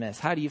Christmas.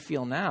 How do you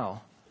feel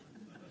now?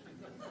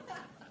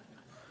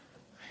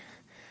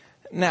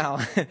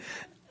 Now,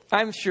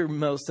 I'm sure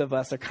most of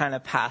us are kind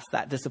of past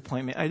that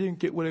disappointment. I didn't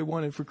get what I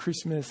wanted for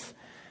Christmas.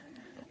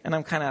 And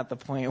I'm kind of at the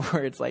point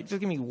where it's like, just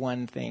give me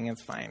one thing,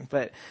 it's fine.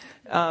 But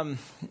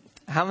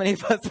how many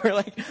of us are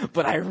like,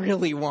 but I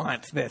really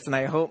want this, and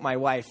I hope my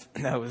wife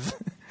knows.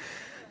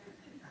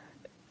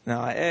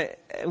 No,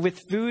 with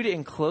food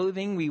and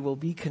clothing, we will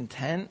be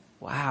content.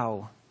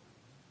 Wow.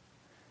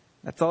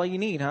 That's all you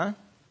need, huh?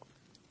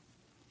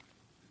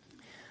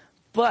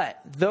 But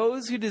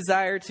those who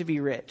desire to be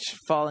rich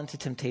fall into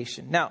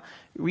temptation. Now,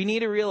 we need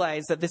to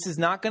realize that this is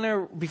not going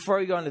to, before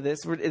we go into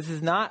this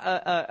is not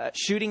a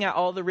shooting at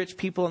all the rich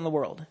people in the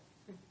world.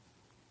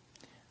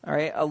 All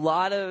right? A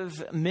lot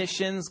of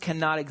missions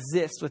cannot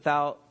exist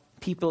without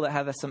people that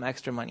have some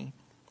extra money.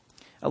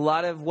 A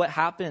lot of what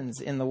happens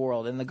in the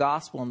world, in the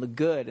gospel, and the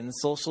good, and the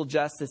social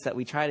justice that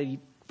we try to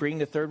bring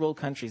to third world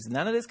countries,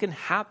 none of this can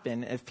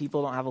happen if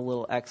people don't have a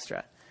little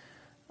extra.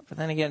 But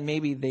then again,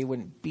 maybe they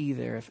wouldn't be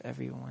there if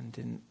everyone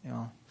didn't,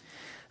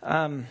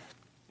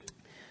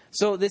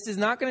 So this is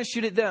not going to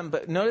shoot at them,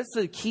 but notice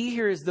the key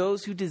here is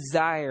those who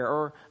desire,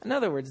 or in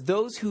other words,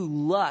 those who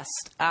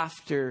lust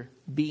after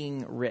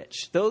being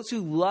rich. Those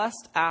who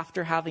lust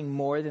after having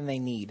more than they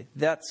need.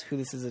 That's who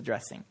this is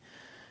addressing.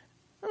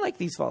 Unlike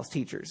these false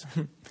teachers.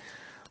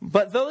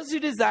 But those who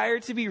desire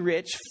to be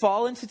rich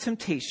fall into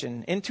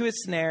temptation, into a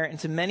snare,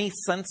 into many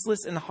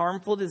senseless and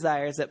harmful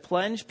desires that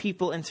plunge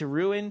people into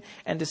ruin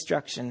and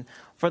destruction.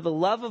 For the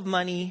love of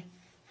money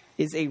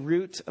is a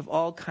root of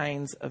all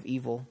kinds of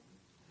evil.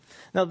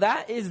 Now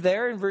that is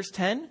there in verse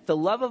 10. The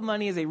love of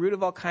money is a root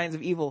of all kinds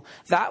of evil.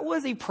 That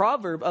was a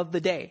proverb of the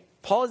day.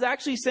 Paul is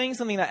actually saying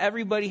something that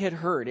everybody had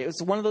heard. It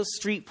was one of those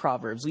street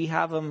proverbs. We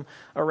have them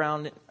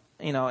around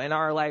in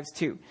our lives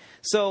too.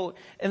 So,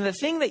 and the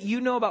thing that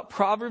you know about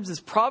Proverbs is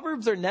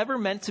Proverbs are never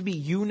meant to be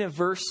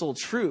universal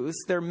truths.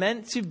 They're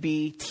meant to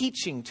be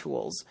teaching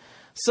tools.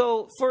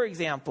 So, for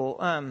example,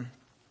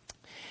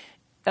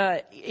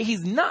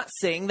 he's not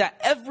saying that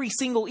every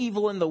single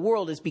evil in the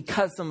world is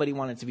because somebody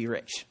wanted to be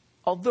rich,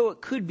 although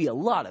it could be a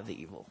lot of the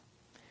evil.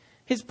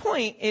 His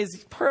point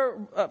is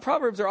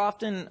Proverbs are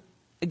often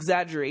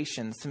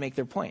exaggerations to make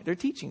their point. They're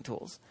teaching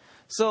tools.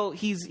 So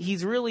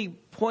he's really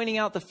pointing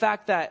out the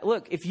fact that,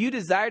 look, if you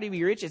desire to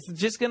be rich, it's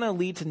just going to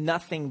lead to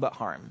nothing but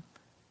harm.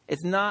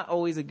 It's not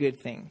always a good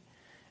thing.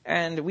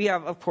 And we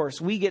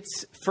get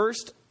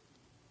first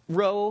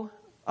row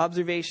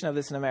observation of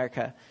this in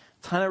America.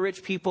 A ton of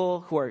rich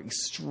people who are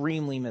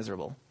extremely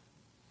miserable.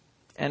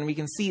 And we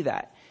can see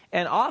that.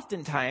 And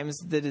oftentimes,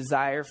 the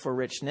desire for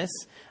richness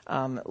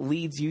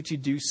leads you to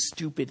do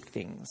stupid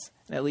things.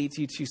 And it leads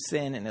you to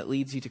sin, and it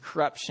leads you to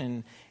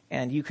corruption.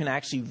 And you can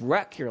actually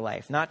wreck your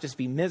life, not just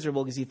be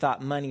miserable because you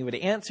thought money would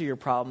answer your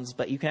problems,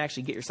 but you can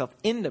actually get yourself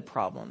into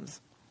problems.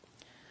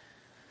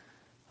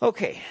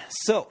 Okay,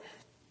 so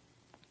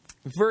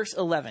verse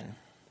 11.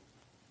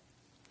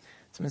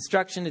 Some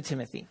instruction to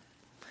Timothy.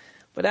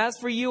 But as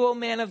for you, O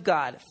man of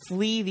God,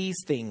 flee these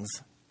things.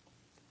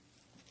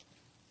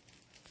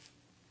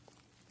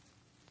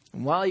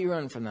 And while you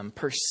run from them,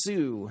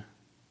 pursue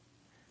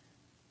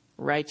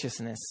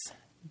righteousness,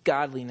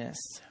 godliness,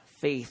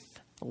 faith,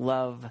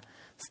 love,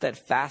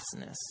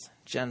 steadfastness,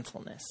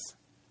 gentleness.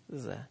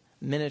 This is a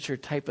miniature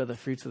type of the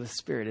fruits of the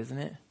Spirit, isn't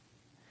it?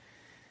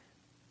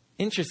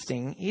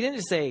 Interesting. He didn't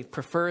just say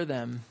prefer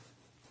them,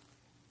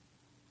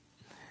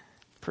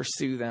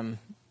 pursue them.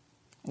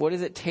 What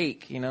does it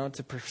take,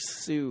 to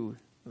pursue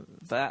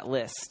that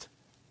list?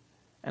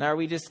 And are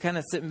we just kind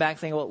of sitting back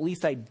saying, well, at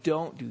least I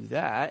don't do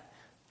that?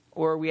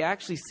 Or are we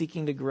actually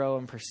seeking to grow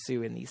and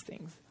pursue in these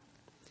things?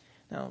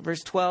 Now,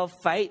 verse 12,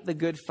 fight the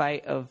good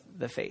fight of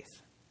the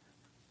faith.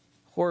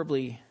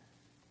 Horribly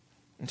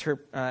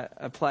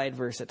applied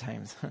verse at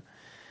times.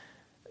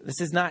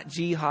 This is not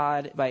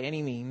jihad by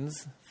any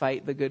means.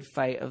 Fight the good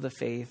fight of the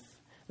faith.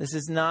 This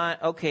is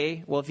not,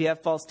 okay, well, if you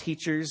have false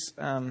teachers,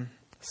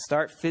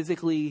 start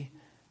physically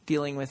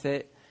dealing with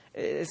it.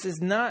 This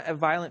is not a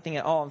violent thing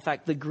at all. In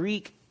fact, the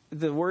Greek,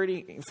 the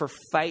wording for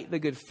fight the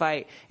good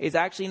fight is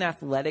actually an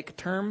athletic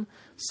term.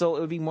 So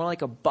it would be more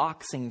like a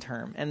boxing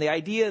term. And the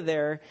idea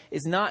there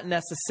is not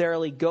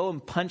necessarily go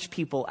and punch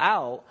people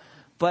out,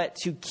 but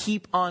to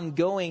keep on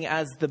going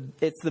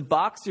it's the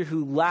boxer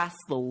who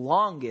lasts the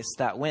longest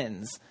that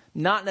wins,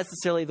 not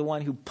necessarily the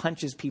one who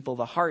punches people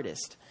the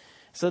hardest.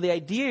 So the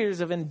idea is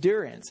of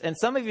endurance. And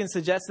some even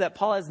suggest that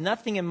Paul has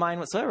nothing in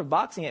mind whatsoever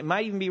boxing. It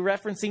might even be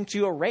referencing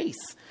to a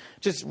race.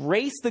 Just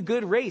race the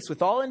good race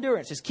with all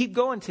endurance. Just keep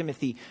going,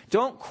 Timothy.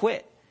 Don't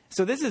quit.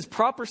 So this is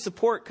proper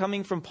support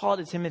coming from Paul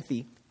to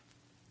Timothy.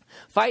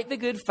 Fight the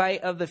good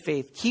fight of the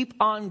faith. Keep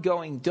on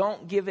going.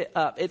 Don't give it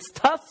up. It's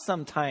tough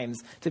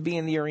sometimes to be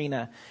in the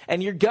arena.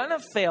 And you're going to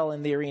fail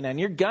in the arena. And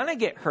you're going to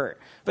get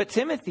hurt. But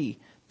Timothy,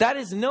 that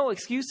is no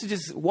excuse to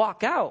just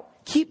walk out.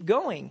 Keep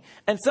going.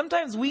 And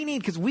sometimes we need,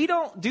 because we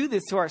don't do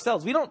this to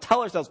ourselves. We don't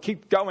tell ourselves,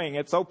 keep going.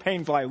 It's so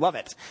painful. I love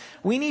it.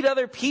 We need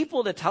other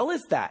people to tell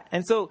us that.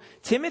 And so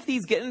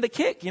Timothy's getting the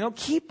kick.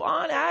 Keep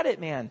on at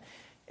it, man.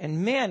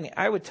 And man,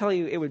 I would tell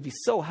you, it would be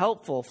so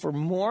helpful for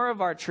more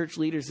of our church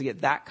leaders to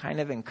get that kind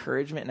of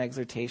encouragement and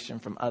exhortation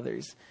from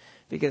others.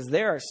 Because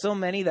there are so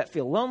many that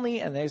feel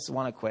lonely and they just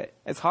want to quit.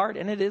 It's hard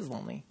and it is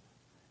lonely.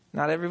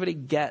 Not everybody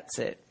gets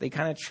it. They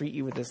kind of treat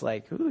you with this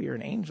like, ooh, you're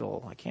an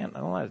angel. I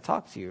don't want to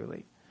talk to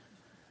you.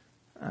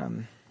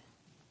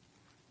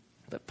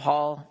 But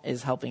Paul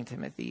is helping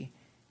Timothy.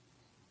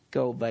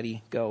 Go,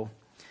 buddy, go.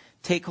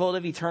 Take hold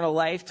of eternal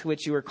life to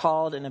which you were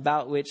called and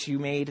about which you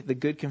made the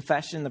good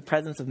confession in the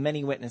presence of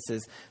many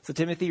witnesses. So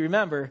Timothy,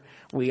 remember,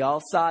 we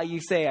all saw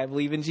you say, I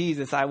believe in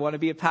Jesus. I want to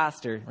be a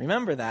pastor.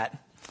 Remember that.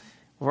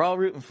 We're all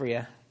rooting for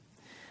you.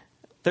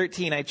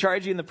 13, I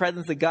charge you in the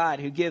presence of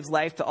God who gives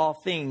life to all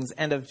things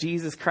and of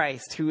Jesus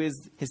Christ, who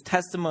is his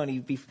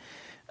testimony,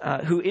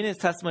 who in his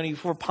testimony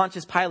before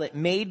Pontius Pilate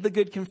made the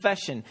good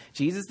confession.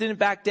 Jesus didn't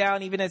back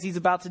down even as he's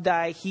about to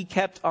die. He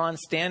kept on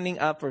standing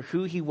up for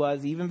who he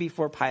was even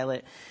before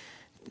Pilate.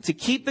 To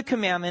keep the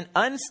commandment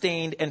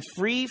unstained and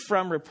free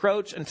from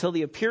reproach until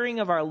the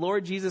appearing of our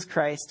Lord Jesus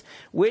Christ,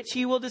 which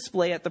he will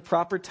display at the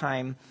proper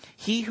time.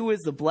 He who is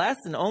the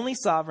blessed and only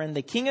sovereign,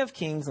 the King of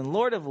kings and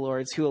Lord of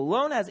lords, who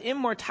alone has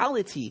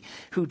immortality,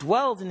 who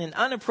dwells in an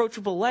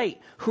unapproachable light,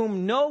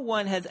 whom no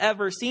one has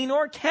ever seen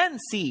or can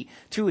see.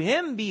 To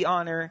him be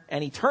honor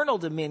and eternal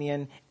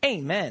dominion.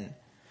 Amen.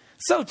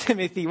 So,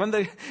 Timothy, when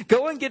the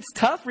going gets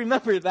tough,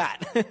 remember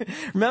that.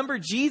 Remember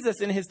Jesus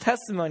in his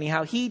testimony,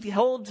 how he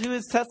held to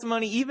his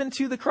testimony even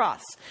to the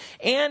cross,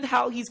 and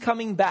how he's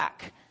coming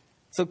back.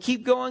 So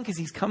keep going because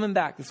he's coming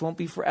back. This won't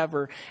be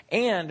forever.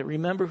 And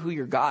remember who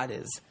your God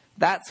is.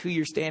 That's who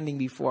you're standing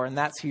before, and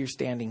that's who you're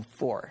standing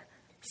for.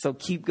 So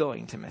keep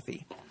going,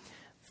 Timothy.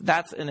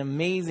 That's an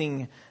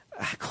amazing,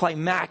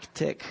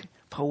 climactic,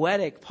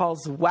 poetic,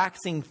 Paul's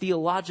waxing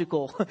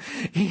theological.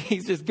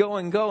 He's just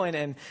going,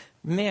 and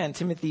Man,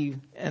 Timothy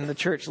and the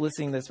church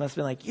listening to this must have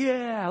been like,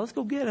 yeah, let's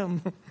go get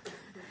him.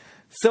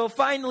 So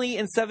finally,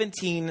 in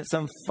 17,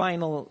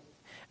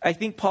 I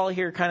think Paul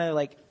here kind of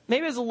like,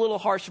 maybe is a little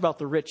harsh about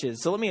the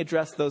riches. So let me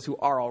address those who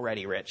are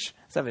already rich.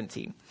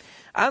 17.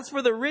 As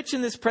for the rich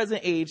in this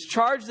present age,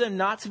 charge them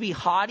not to be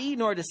haughty,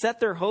 nor to set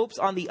their hopes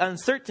on the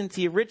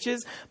uncertainty of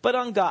riches, but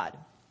on God,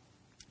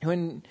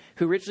 who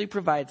richly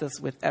provides us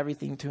with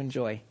everything to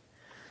enjoy.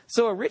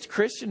 So a rich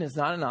Christian is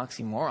not an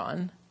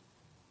oxymoron.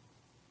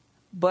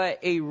 But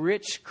a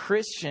rich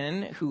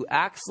Christian who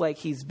acts like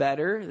he's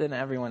better than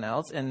everyone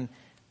else, and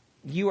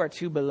you are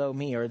too below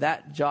me, or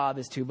that job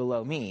is too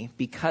below me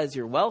because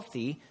you're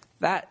wealthy,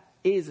 that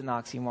is an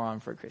oxymoron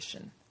for a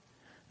Christian.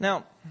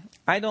 Now,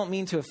 I don't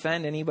mean to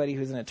offend anybody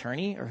who's an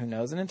attorney or who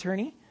knows an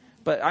attorney,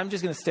 but I'm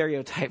just going to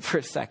stereotype for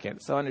a second,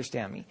 so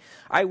understand me.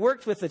 I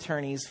worked with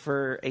attorneys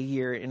for a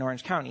year in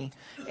Orange County,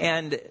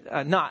 and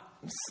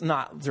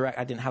not direct.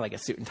 I didn't have like a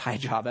suit and tie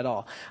job at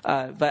all,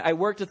 but I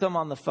worked with them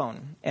on the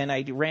phone, and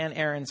I ran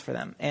errands for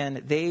them, and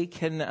they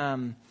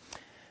can.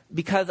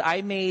 Because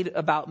I made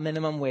about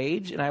minimum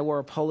wage and I wore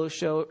a polo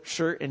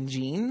shirt and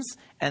jeans,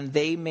 and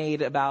they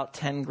made about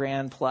 10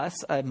 grand plus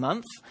a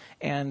month,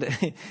 and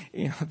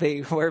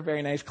they wear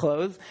very nice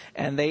clothes,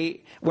 and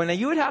when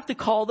you would have to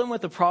call them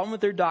with a problem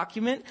with their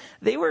document,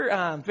 they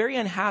were very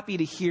unhappy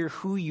to hear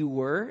who you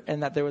were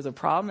and that there was a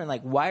problem, and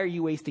like, why are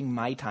you wasting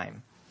my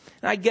time?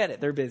 And I get it.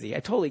 They're busy. I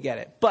totally get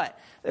it. But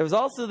there was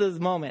also this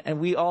moment,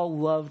 and we all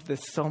loved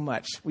this so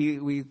much.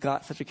 We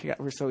got such a kick out.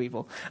 We're so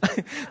evil.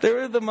 There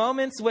were the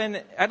moments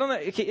when, I don't know,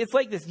 it's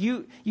like this.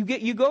 We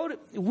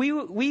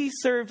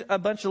served a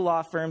bunch of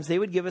law firms. They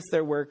would give us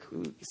their work,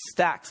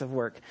 stacks of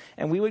work.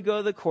 And we would go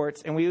to the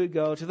courts, and we would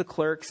go to the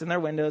clerks in their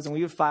windows, and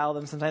we would file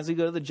them. Sometimes we'd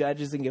go to the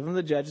judges and give them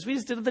the judges. We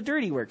just did the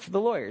dirty work for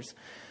the lawyers.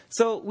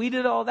 So we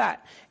did all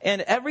that.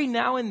 And every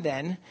now and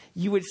then,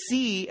 you would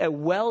see a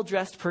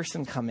well-dressed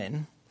person come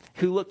in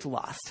who looked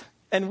lost.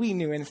 And we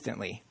knew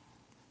instantly.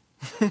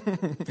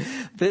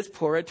 This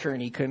poor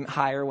attorney couldn't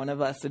hire one of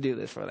us to do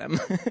this for them.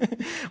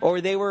 Or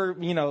they were,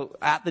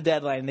 at the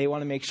deadline. They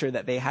want to make sure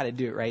that they had to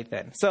do it right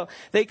then. So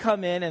they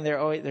come in and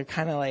they're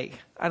kind of like,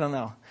 I don't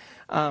know.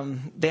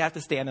 They have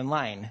to stand in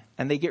line.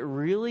 And they get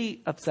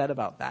really upset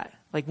about that.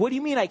 Like, what do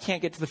you mean I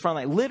can't get to the front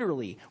line?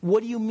 Literally,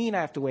 what do you mean I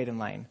have to wait in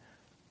line?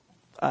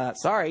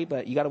 Sorry,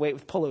 but you got to wait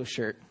with polo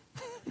shirt.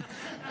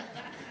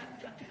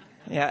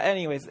 Yeah,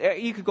 anyways,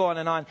 you could go on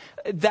and on.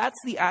 That's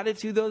the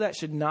attitude, though, that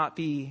should not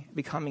be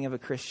becoming of a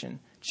Christian.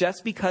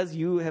 Just because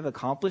you have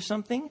accomplished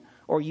something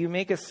or you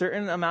make a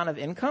certain amount of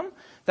income,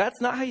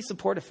 that's not how you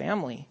support a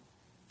family.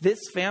 This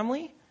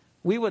family,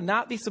 we would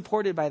not be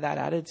supported by that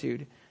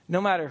attitude,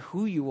 no matter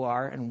who you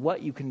are and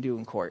what you can do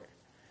in court.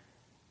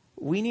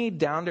 We need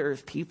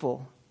down-to-earth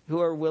people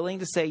who are willing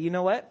to say, you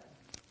know what?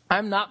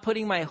 I'm not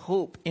putting my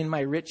hope in my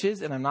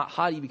riches, and I'm not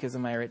haughty because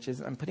of my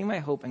riches. I'm putting my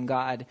hope in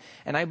God,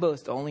 and I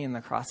boast only in the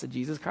cross of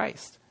Jesus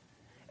Christ.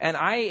 And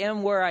I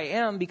am where I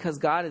am because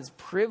God has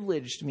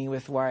privileged me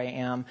with where I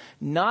am,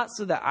 not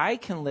so that I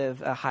can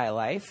live a high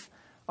life,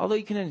 although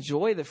you can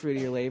enjoy the fruit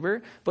of your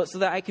labor, but so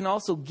that I can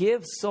also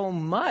give so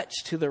much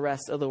to the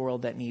rest of the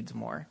world that needs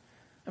more.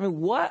 I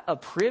mean, what a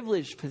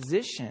privileged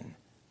position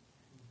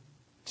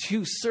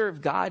to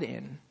serve God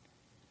in.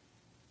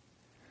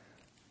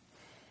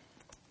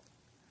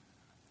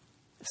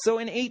 So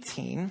in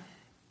 18,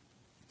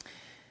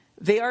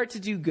 they are to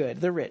do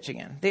good. The rich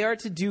again. They are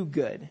to do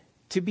good,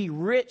 to be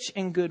rich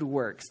in good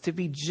works, to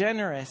be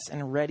generous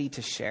and ready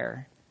to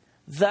share,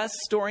 thus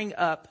storing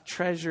up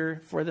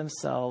treasure for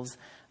themselves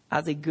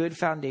as a good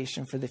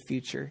foundation for the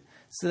future,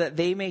 so that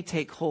they may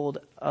take hold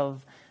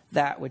of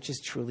that which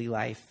is truly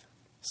life.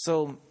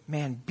 So,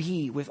 man,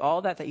 with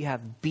all that you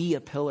have, be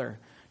a pillar.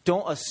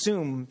 Don't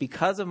assume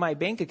because of my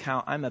bank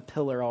account, I'm a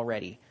pillar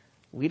already.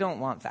 We don't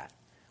want that.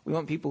 We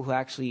want people who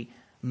actually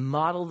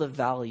model the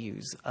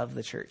values of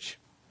the church.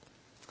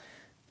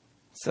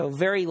 So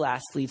very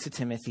lastly to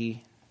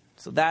Timothy.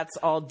 So that's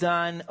all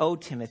done. Oh,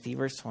 Timothy,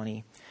 verse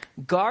 20.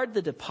 Guard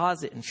the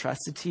deposit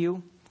entrusted to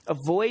you.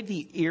 Avoid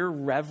the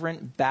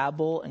irreverent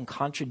babble and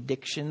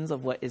contradictions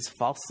of what is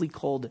falsely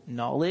called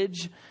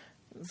knowledge.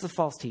 It's the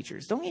false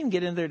teachers. Don't even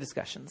get into their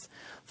discussions.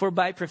 For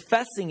by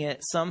professing it,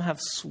 some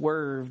have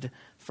swerved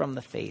from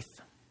the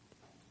faith.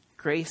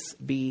 Grace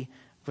be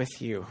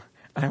with you.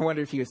 I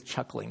wonder if he was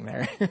chuckling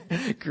there.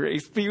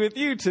 Grace be with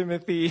you,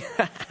 Timothy.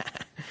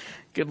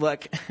 Good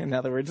luck, in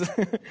other words.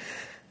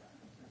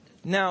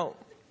 Now,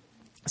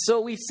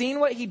 so we've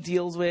seen what he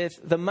deals with.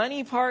 The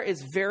money part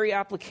is very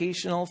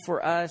applicational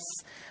for us.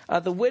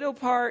 The widow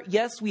part,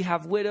 yes, we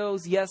have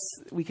widows. Yes,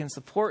 we can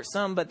support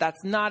some, but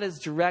that's not as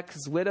direct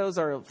because widows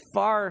are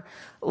far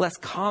less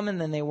common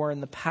than they were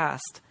in the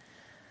past.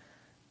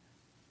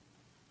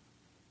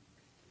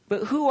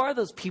 But who are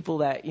those people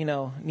that,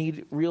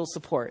 need real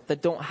support,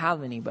 that don't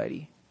have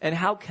anybody? And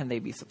how can they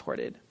be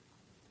supported?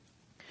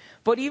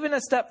 But even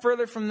a step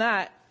further from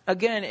that,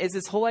 again, is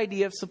this whole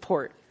idea of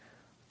support.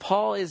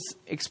 Paul is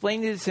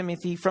explaining to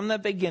Timothy from the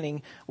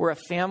beginning, we're a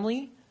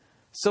family,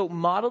 so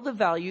model the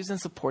values and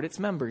support its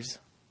members.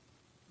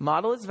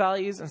 Model its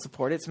values and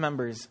support its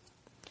members.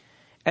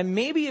 And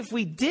maybe if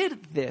we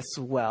did this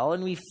well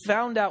and we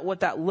found out what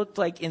that looked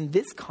like in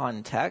this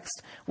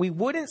context, we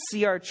wouldn't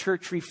see our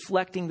church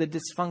reflecting the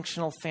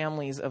dysfunctional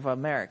families of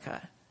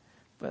America.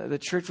 But the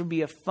church would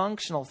be a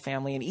functional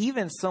family, and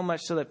even so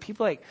much so that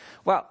people are like,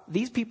 wow,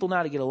 these people know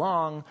how to get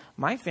along.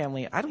 My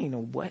family, I don't even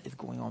know what is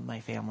going on in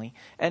my family.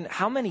 And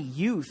how many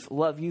youth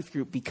love youth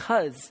group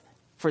because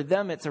for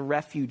them it's a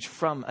refuge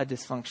from a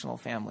dysfunctional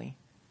family.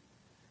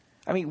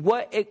 I mean,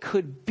 what it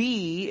could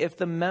be if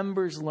the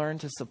members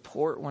learned to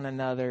support one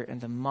another and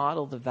to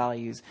model the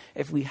values.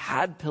 If we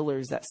had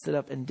pillars that stood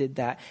up and did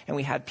that, and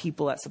we had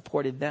people that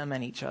supported them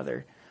and each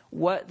other,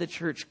 what the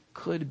church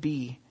could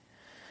be.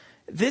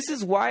 This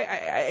is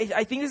why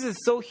I think this is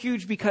so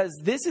huge, because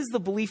this is the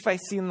belief I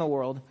see in the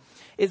world,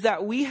 is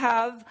that we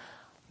have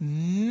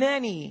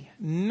many,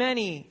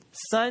 many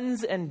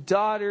sons and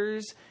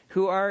daughters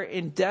who are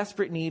in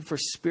desperate need for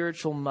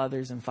spiritual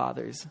mothers and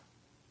fathers.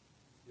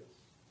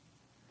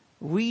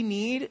 We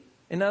need,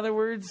 in other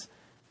words,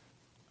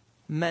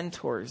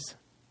 mentors.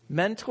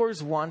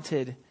 Mentors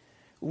wanted.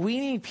 We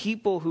need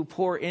people who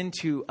pour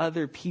into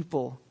other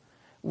people.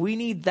 We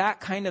need that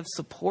kind of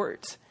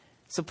support.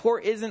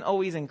 Support isn't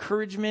always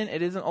encouragement.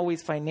 It isn't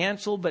always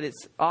financial, but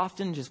it's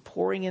often just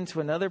pouring into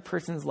another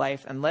person's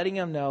life and letting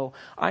them know,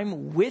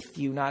 I'm with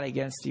you, not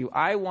against you.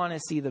 I want to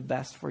see the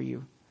best for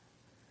you.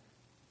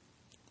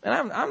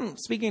 And I'm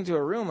speaking to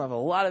a room of a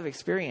lot of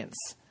experience.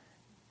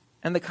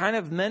 And the kind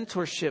of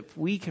mentorship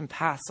we can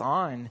pass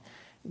on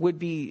would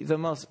be the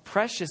most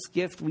precious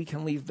gift we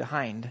can leave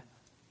behind.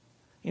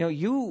 You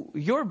know,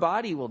 your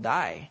body will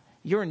die.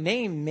 Your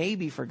name may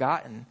be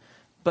forgotten,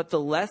 but the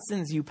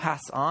lessons you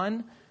pass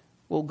on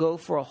will go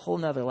for a whole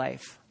nother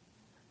life.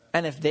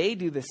 And if they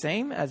do the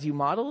same as you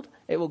modeled,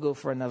 it will go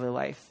for another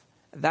life.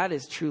 That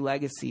is true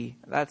legacy.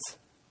 That's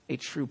a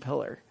true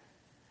pillar.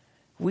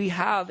 We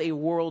have a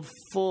world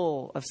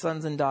full of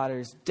sons and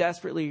daughters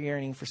desperately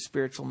yearning for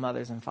spiritual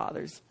mothers and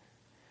fathers.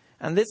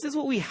 And this is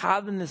what we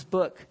have in this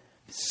book,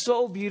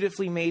 so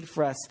beautifully made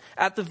for us.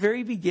 At the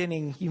very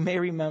beginning, you may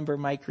remember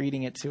Mike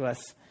reading it to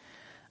us.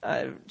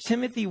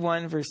 Timothy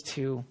 1, verse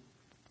 2.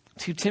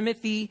 To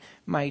Timothy,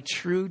 my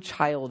true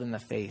child in the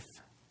faith.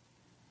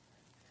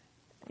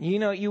 You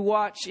know, you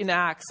watch in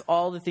Acts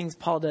all the things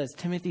Paul does.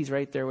 Timothy's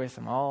right there with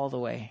him all the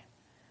way.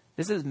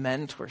 This is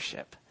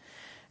mentorship.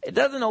 It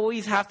doesn't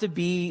always have to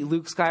be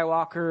Luke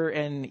Skywalker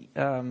and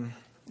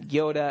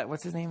Yoda.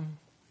 What's his name?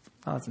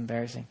 Oh, it's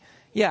embarrassing.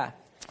 Yeah.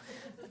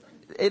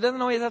 It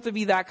doesn't always have to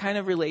be that kind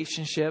of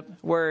relationship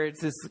where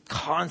it's this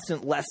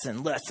constant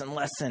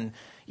lesson.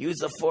 Use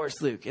the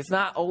Force, Luke. It's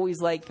not always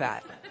like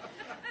that.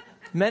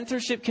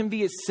 Mentorship can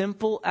be as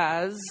simple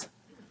as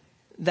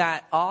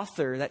that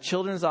author, that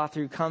children's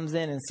author who comes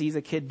in and sees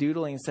a kid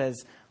doodling and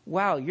says,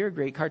 wow, you're a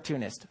great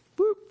cartoonist.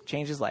 Boop,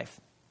 change his life.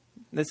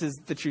 This is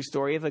the true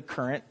story of a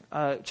current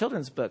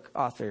children's book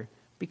author,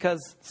 because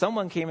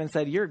someone came and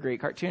said, you're a great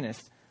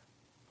cartoonist.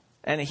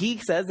 And he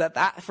says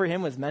that for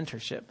him was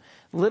mentorship.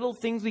 Little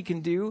things we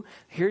can do.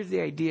 Here's the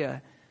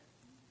idea.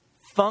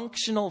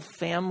 Functional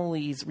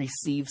families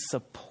receive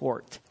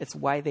support. It's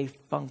why they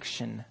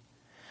function.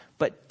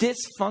 But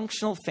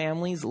dysfunctional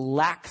families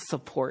lack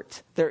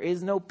support. There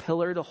is no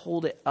pillar to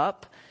hold it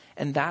up.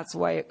 And that's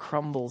why it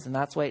crumbles. And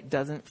that's why it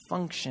doesn't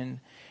function.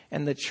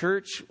 And the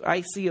church,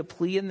 I see a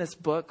plea in this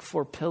book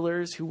for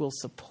pillars who will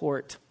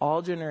support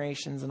all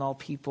generations and all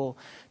people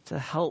to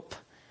help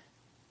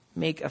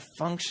make a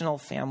functional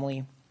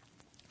family.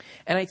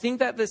 And I think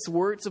that this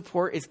word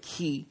support is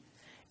key.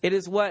 It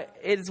is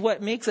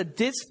what makes a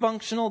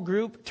dysfunctional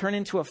group turn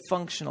into a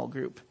functional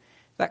group.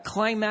 That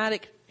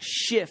climatic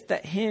shift,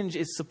 that hinge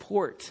is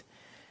support.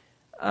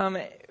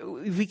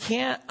 We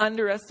can't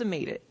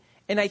underestimate it.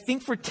 And I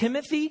think for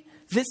Timothy,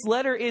 this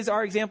letter is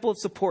our example of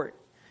support.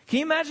 Can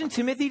you imagine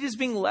Timothy just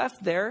being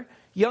left there,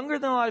 younger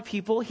than a lot of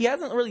people? He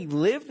hasn't really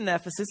lived in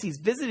Ephesus. He's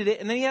visited it.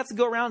 And then he has to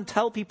go around and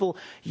tell people,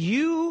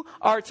 you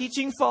are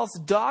teaching false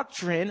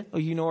doctrine. Oh,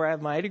 you know where I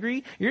have my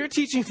degree? You're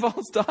teaching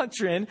false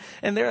doctrine.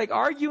 And they're like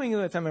arguing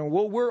with him. And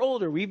well, we're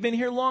older. We've been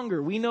here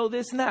longer. We know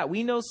this and that.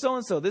 We know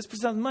so-and-so. This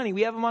person's money.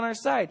 We have them on our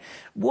side.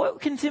 What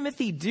can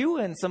Timothy do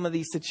in some of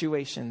these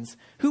situations?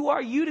 Who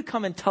are you to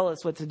come and tell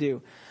us what to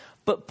do?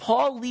 But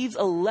Paul leaves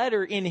a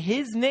letter in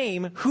his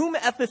name, whom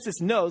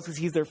Ephesus knows because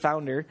he's their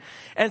founder,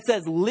 and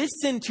says,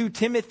 listen to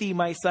Timothy,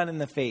 my son in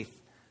the faith.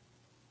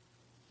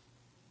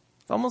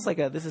 It's almost like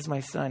a this is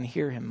my son,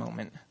 hear him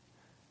moment,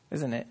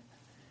 isn't it?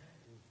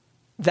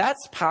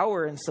 That's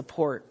power and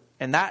support.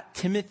 And that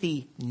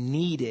Timothy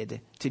needed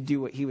to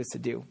do what he was to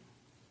do.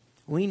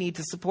 We need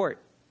to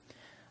support.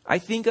 I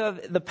think of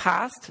the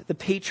past, the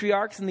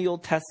patriarchs in the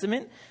Old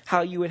Testament,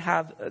 how you would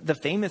have the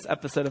famous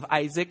episode of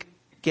Isaac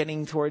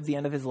getting towards the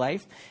end of his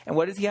life. And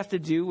what does he have to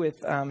do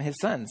with his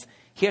sons?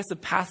 He has to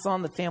pass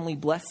on the family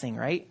blessing,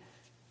 right?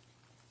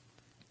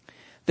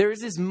 There is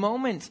this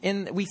moment,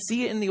 we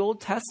see it in the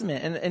Old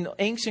Testament and in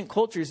ancient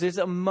cultures. There's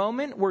a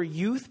moment where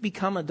youth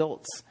become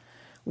adults,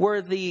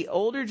 where the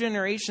older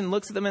generation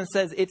looks at them and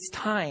says, it's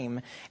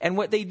time. And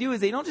what they do is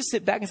they don't just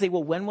sit back and say,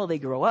 well, when will they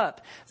grow up?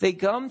 They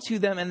come to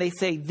them and they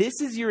say, this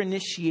is your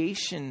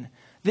initiation.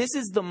 This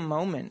is the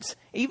moment.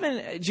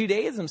 Even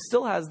Judaism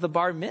still has the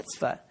bar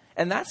mitzvah.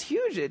 And that's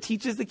huge. It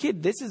teaches the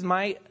kid,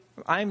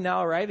 I'm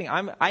now arriving.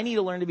 I need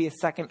to learn to be a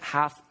second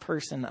half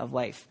person of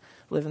life.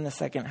 Live in the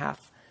second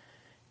half.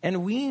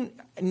 And we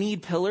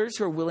need pillars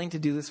who are willing to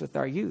do this with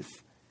our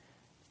youth.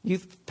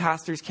 Youth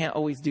pastors can't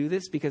always do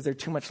this because they're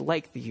too much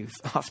like the youth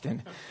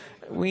often.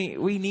 We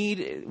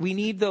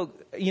need the,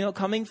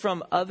 coming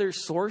from other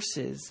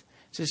sources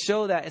to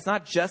show that it's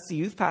not just the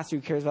youth pastor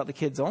who cares about the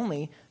kids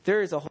only.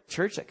 There is a whole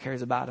church that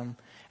cares about them.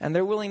 And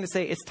they're willing to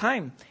say, it's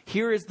time.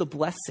 Here is the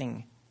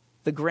blessing,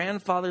 the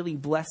grandfatherly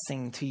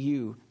blessing to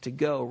you to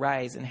go,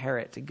 rise,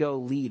 inherit, to go,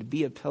 lead,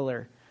 be a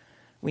pillar.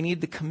 We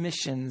need the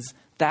commissions.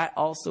 That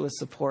also is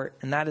support.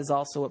 And that is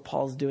also what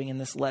Paul's doing in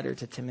this letter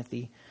to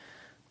Timothy.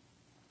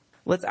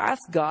 Let's ask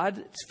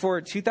God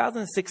for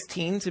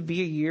 2016 to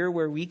be a year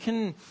where we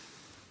can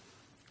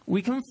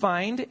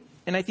find,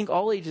 and I think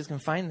all ages can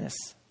find this,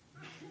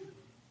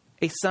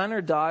 a son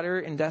or daughter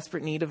in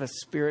desperate need of a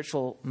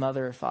spiritual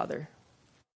mother or father.